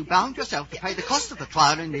paper, you bound yourself to pay the cost of the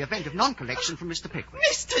trial in the event of non-collection from Mr. Pickwick.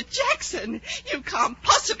 Mr. Jackson, you can't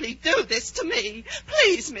possibly do this to me.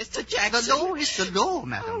 Please, Mr. Jackson. The law is the law,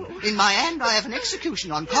 madam. In my hand, I have an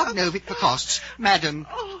execution on cognovit for costs. Madam,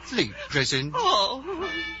 Fleet Prison. Oh...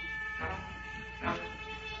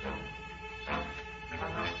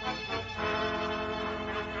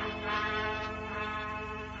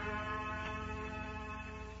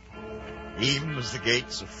 Even as the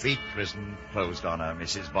gates of Fleet Prison closed on her,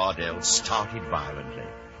 Mrs. Bardell started violently.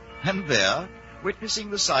 And there, witnessing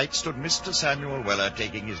the sight, stood Mr. Samuel Weller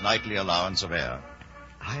taking his nightly allowance of air.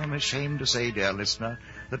 I am ashamed to say, dear listener,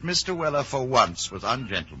 that Mr. Weller for once was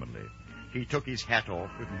ungentlemanly. He took his hat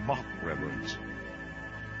off with mock reverence.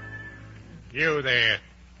 You there.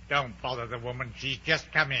 Don't bother the woman. She's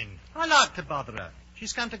just come in. I like to bother her.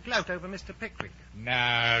 She's come to gloat over Mr. Pickwick.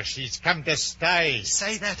 No, she's come to stay.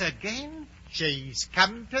 Say that again? She's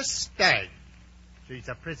come to stay. She's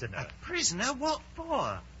a prisoner. A prisoner? What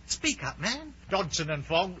for? Speak up, man. Dodson and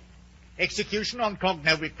Fogg. Execution on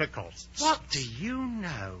cognomen for costs. What do you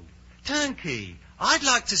know? Turnkey, I'd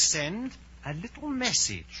like to send a little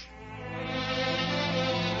message.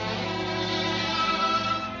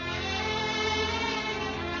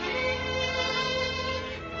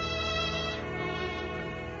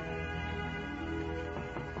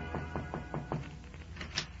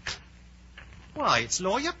 Why, it's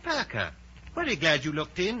Lawyer Perker. Very glad you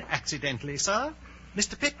looked in accidentally, sir.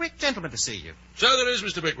 Mr. Pickwick, gentleman to see you. So there is,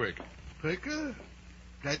 Mr. Pickwick. Perker?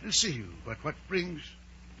 Glad to see you. But what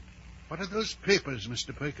are those papers,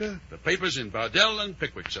 Mr. Perker? The papers in Bardell and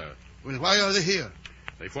Pickwick, sir. Well, why are they here?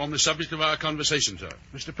 They form the subject of our conversation, sir.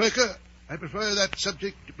 Mr. Perker, I prefer that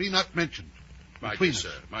subject to be not mentioned. My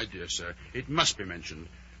dear sir, it must be mentioned.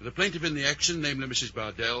 The plaintiff in the action, namely Mrs.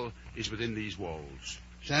 Bardell, is within these walls.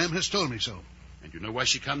 Sam has told me so. And you know why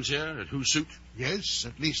she comes here, at whose suit? Yes,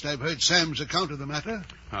 at least I've heard Sam's account of the matter.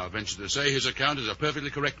 I'll venture to say his account is a perfectly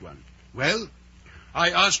correct one. Well? I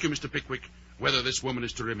ask you, Mr. Pickwick, whether this woman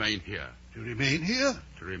is to remain here. To remain here?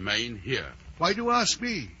 To remain here. Why do you ask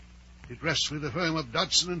me? It rests with the firm of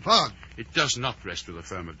Dodson and Fogg. It does not rest with the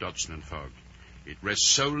firm of Dodson and Fogg. It rests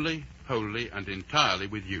solely, wholly, and entirely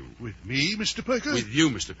with you. With me, Mr. Perker? With you,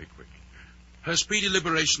 Mr. Pickwick. Her speedy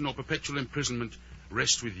liberation or perpetual imprisonment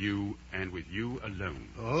rests with you and with you alone.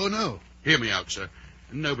 Oh, no. Hear me out, sir.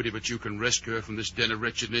 Nobody but you can rescue her from this den of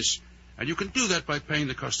wretchedness, and you can do that by paying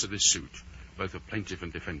the cost of this suit, both of plaintiff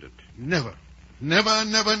and defendant. Never. Never,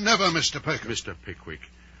 never, never, Mr. Perker. Mr. Pickwick,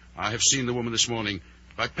 I have seen the woman this morning.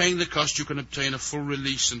 By paying the cost, you can obtain a full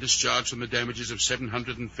release and discharge from the damages of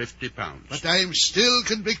 £750. But I'm still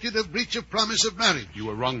convicted of breach of promise of marriage. You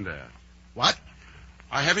were wrong there. What?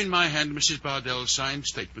 I have in my hand Mrs. Bardell's signed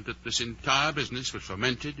statement that this entire business was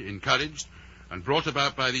fomented, encouraged, and brought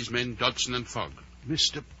about by these men, Dodson and Fogg.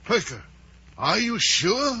 Mr. Perker, are you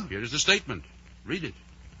sure? Here is the statement. Read it.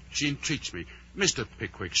 She entreats me. Mr.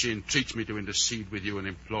 Pickwick, she entreats me to intercede with you and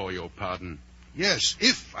implore your pardon. Yes,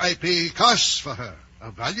 if I pay costs for her.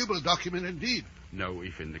 A valuable document indeed. No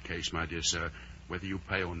if in the case, my dear sir. Whether you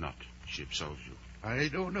pay or not, she absolves you. I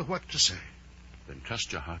don't know what to say. Then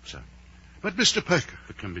trust your heart, sir. But, Mr. Perker...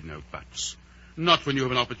 There can be no buts. Not when you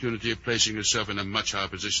have an opportunity of placing yourself in a much higher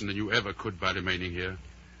position than you ever could by remaining here.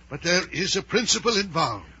 But there is a principle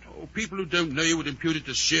involved. Oh, people who don't know you would impute it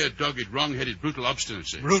to sheer, dogged, wrong-headed, brutal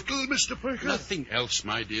obstinacy. Brutal, Mr. Perker? Nothing else,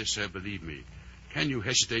 my dear sir, believe me. Can you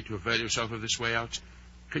hesitate to avail yourself of this way out?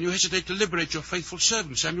 Can you hesitate to liberate your faithful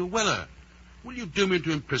servant, Samuel Weller? Will you doom him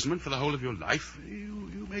to imprisonment for the whole of your life?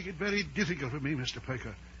 You make it very difficult for me, Mr.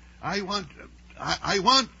 Perker. I want...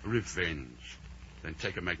 Revenge. Then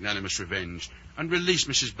take a magnanimous revenge and release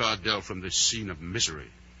Mrs. Bardell from this scene of misery.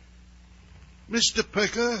 Mr.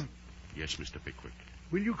 Perker? Yes, Mr. Pickwick.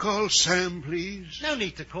 Will you call Sam, please? No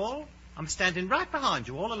need to call. I'm standing right behind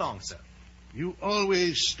you all along, sir. You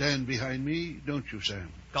always stand behind me, don't you,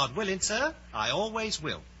 Sam? God willing, sir, I always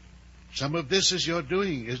will. Some of this is your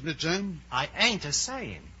doing, isn't it, Sam? I ain't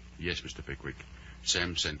a-saying. Yes, Mr. Pickwick.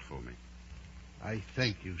 Sam sent for me. I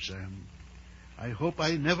thank you, Sam. I hope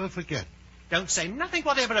I never forget. Don't say nothing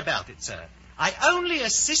whatever about it, sir. I only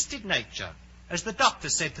assisted nature, as the doctor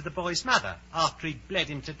said to the boy's mother after he'd bled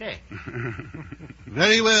him to death.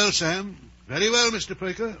 Very well, Sam. Very well, Mr.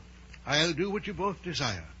 Perker. I'll do what you both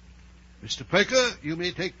desire. Mr. Perker, you may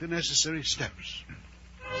take the necessary steps.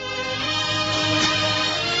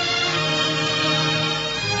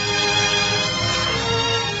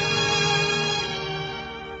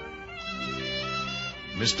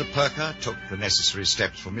 Mr. Perker took the necessary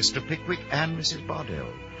steps for Mr. Pickwick and Mrs.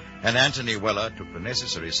 Bardell, and Anthony Weller took the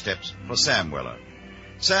necessary steps for Sam Weller.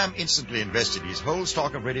 Sam instantly invested his whole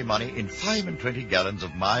stock of ready money in 25 gallons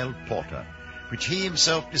of mild porter, which he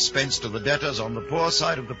himself dispensed to the debtors on the poor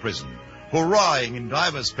side of the prison, hurrahing in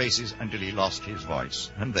divers places until he lost his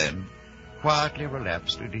voice, and then quietly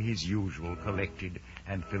relapsed into his usual collected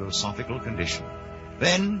and philosophical condition.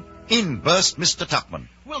 Then in burst Mr. Tupman.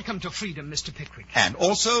 Welcome to freedom, Mr. Pickwick. And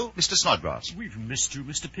also Mr. Snodgrass. We've missed you,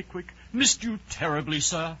 Mr. Pickwick. Missed you terribly,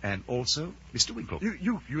 sir. And also Mr. Winkle.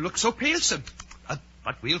 You look so pale, sir.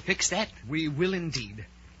 But we'll fix that. We will indeed.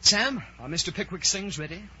 Sam, are Mr. Pickwick's things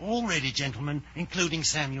ready? All ready, gentlemen, including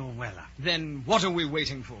Samuel Weller. Then what are we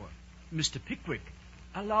waiting for? Mr. Pickwick,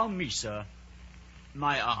 allow me, sir,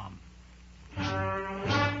 my arm.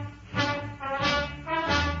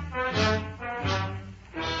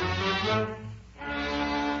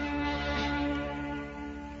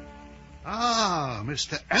 Ah,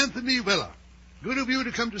 Mr. Anthony Weller. Good of you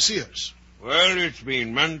to come to see us. Well, it's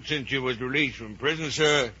been months since you was released from prison,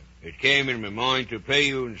 sir. It came in my mind to pay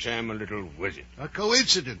you and Sam a little visit. A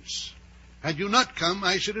coincidence. Had you not come,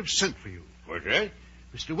 I should have sent for you. What's that?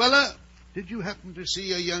 Mr. Weller, did you happen to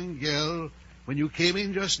see a young girl when you came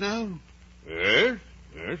in just now? Yes,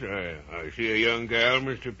 I see a young gal,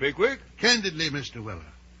 Mr. Pickwick. Candidly, Mr. Weller,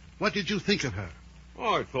 what did you think of her?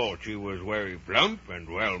 I thought she was very plump and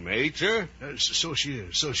well made, sir. So she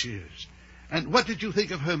is. And what did you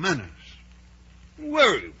think of her manners?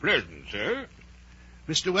 Very pleasant, sir.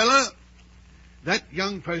 Mr. Weller, that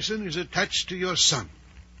young person is attached to your son.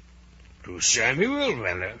 To Samuel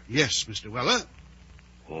Weller? Yes, Mr. Weller.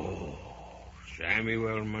 Oh,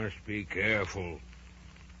 Samuel must be careful.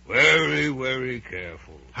 Very, very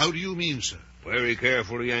careful. How do you mean, sir? Very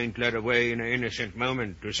careful he ain't led away in an innocent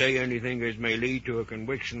moment to say anything as may lead to a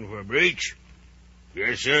conviction for breach.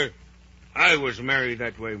 Yes, sir. I was married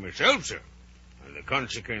that way myself, sir. And the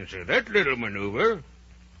consequence of that little maneuver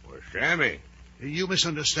was Sammy. You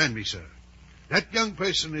misunderstand me, sir. That young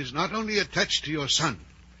person is not only attached to your son,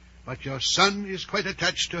 but your son is quite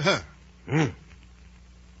attached to her.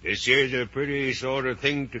 This here's a pretty sort of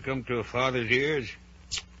thing to come to a father's ears.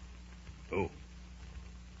 Oh,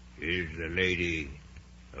 is the lady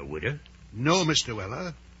a widow? No, Mr.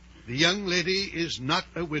 Weller. The young lady is not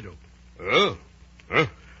a widow. Oh? Huh?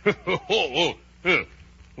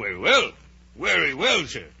 Well, very well,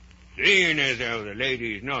 sir. Seeing as how the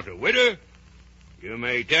lady's not a widow, you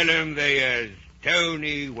may tell him they has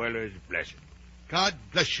Tony Weller's blessing. God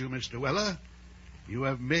bless you, Mr. Weller. You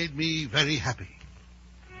have made me very happy.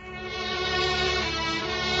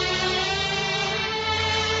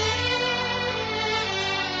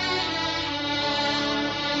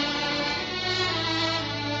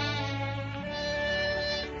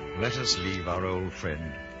 Let us leave our old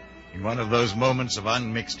friend in one of those moments of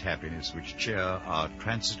unmixed happiness which cheer our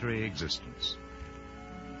transitory existence.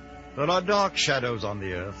 There are dark shadows on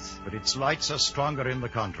the earth, but its lights are stronger in the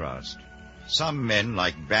contrast. Some men,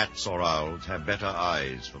 like bats or owls, have better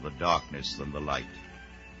eyes for the darkness than the light.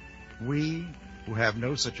 We, who have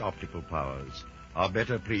no such optical powers, are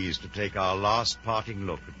better pleased to take our last parting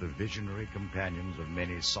look at the visionary companions of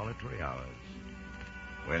many solitary hours,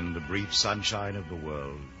 when the brief sunshine of the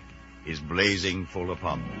world is blazing full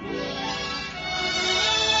upon them.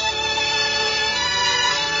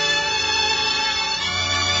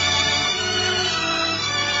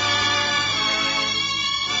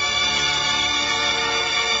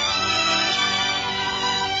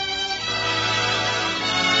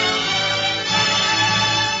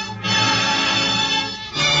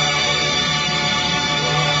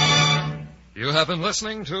 You have been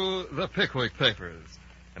listening to The Pickwick Papers,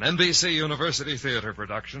 an NBC University Theater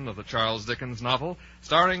production of the Charles Dickens novel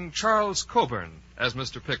starring Charles Coburn as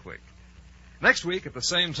Mr. Pickwick. Next week at the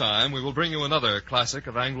same time, we will bring you another classic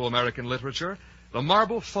of Anglo-American literature, The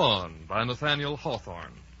Marble Faun by Nathaniel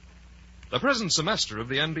Hawthorne. The present semester of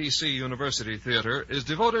the NBC University Theater is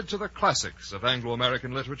devoted to the classics of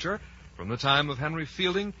Anglo-American literature from the time of Henry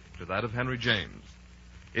Fielding to that of Henry James.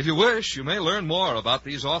 If you wish, you may learn more about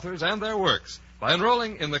these authors and their works by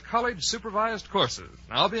enrolling in the college-supervised courses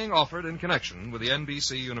now being offered in connection with the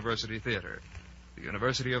NBC University Theater. The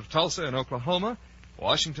University of Tulsa in Oklahoma,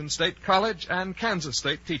 Washington State College, and Kansas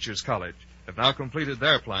State Teachers College have now completed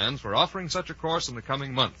their plans for offering such a course in the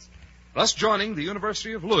coming months, thus joining the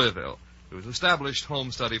University of Louisville, whose established home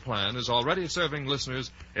study plan is already serving listeners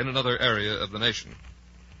in another area of the nation.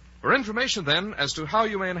 For information, then, as to how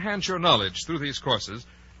you may enhance your knowledge through these courses,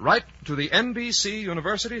 write to the NBC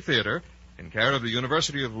University Theater in care of the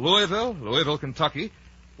University of Louisville, Kentucky,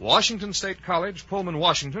 Washington State College, Pullman,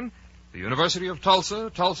 Washington, the University of Tulsa,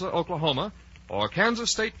 Oklahoma, or Kansas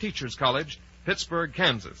State Teachers College, Pittsburgh,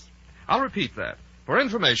 Kansas. I'll repeat that. For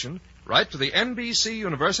information, write to the NBC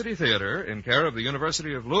University Theater in care of the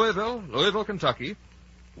University of Louisville, Kentucky,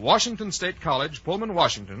 Washington State College, Pullman,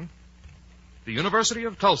 Washington, the University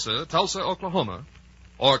of Tulsa, Oklahoma,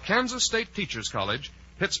 or Kansas State Teachers College,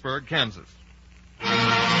 Pittsburgh, Kansas.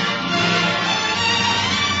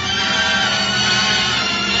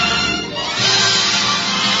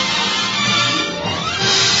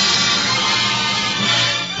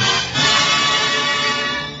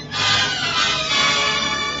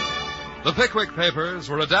 The Pickwick Papers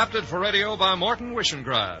were adapted for radio by Morton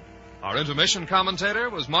Wishengrad. Our intermission commentator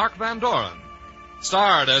was Mark Van Doren.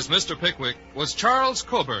 Starred as Mr. Pickwick was Charles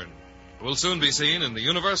Coburn, who will soon be seen in the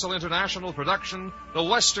Universal International production The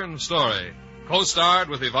Western Story, co-starred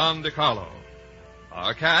with Yvonne DiCarlo.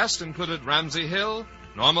 Our cast included Ramsey Hill,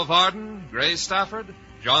 Norma Varden, Grace Stafford,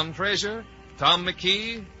 John Frazier, Tom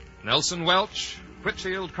McKee, Nelson Welch,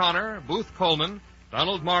 Whitfield Connor, Booth Coleman,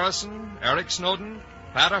 Donald Morrison, Eric Snowden,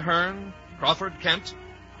 Pat Ahern, Crawford Kent,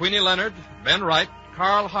 Queenie Leonard, Ben Wright,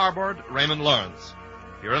 Carl Harbord, Raymond Lawrence.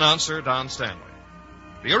 Your announcer, Don Stanley.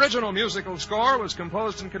 The original musical score was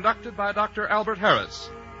composed and conducted by Dr. Albert Harris.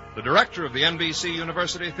 The director of the NBC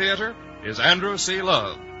University Theater is Andrew C.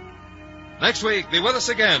 Love. Next week, be with us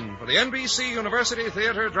again for the NBC University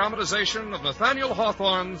Theater dramatization of Nathaniel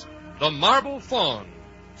Hawthorne's The Marble Faun,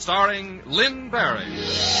 starring Lynn Barry.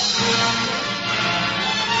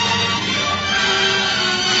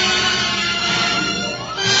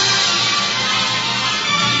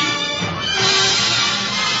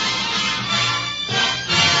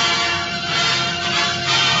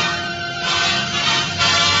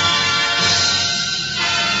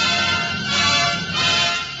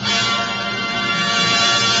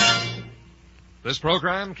 This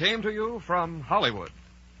program came to you from Hollywood.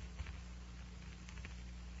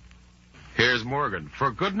 Here's Morgan,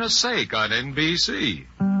 for goodness sake, on NBC.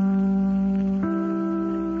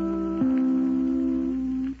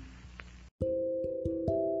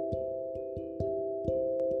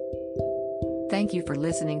 Thank you for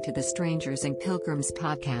listening to the Strangers and Pilgrims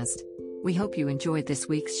podcast. We hope you enjoyed this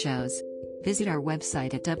week's shows. Visit our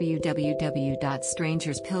website at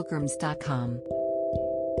www.strangerspilgrims.com.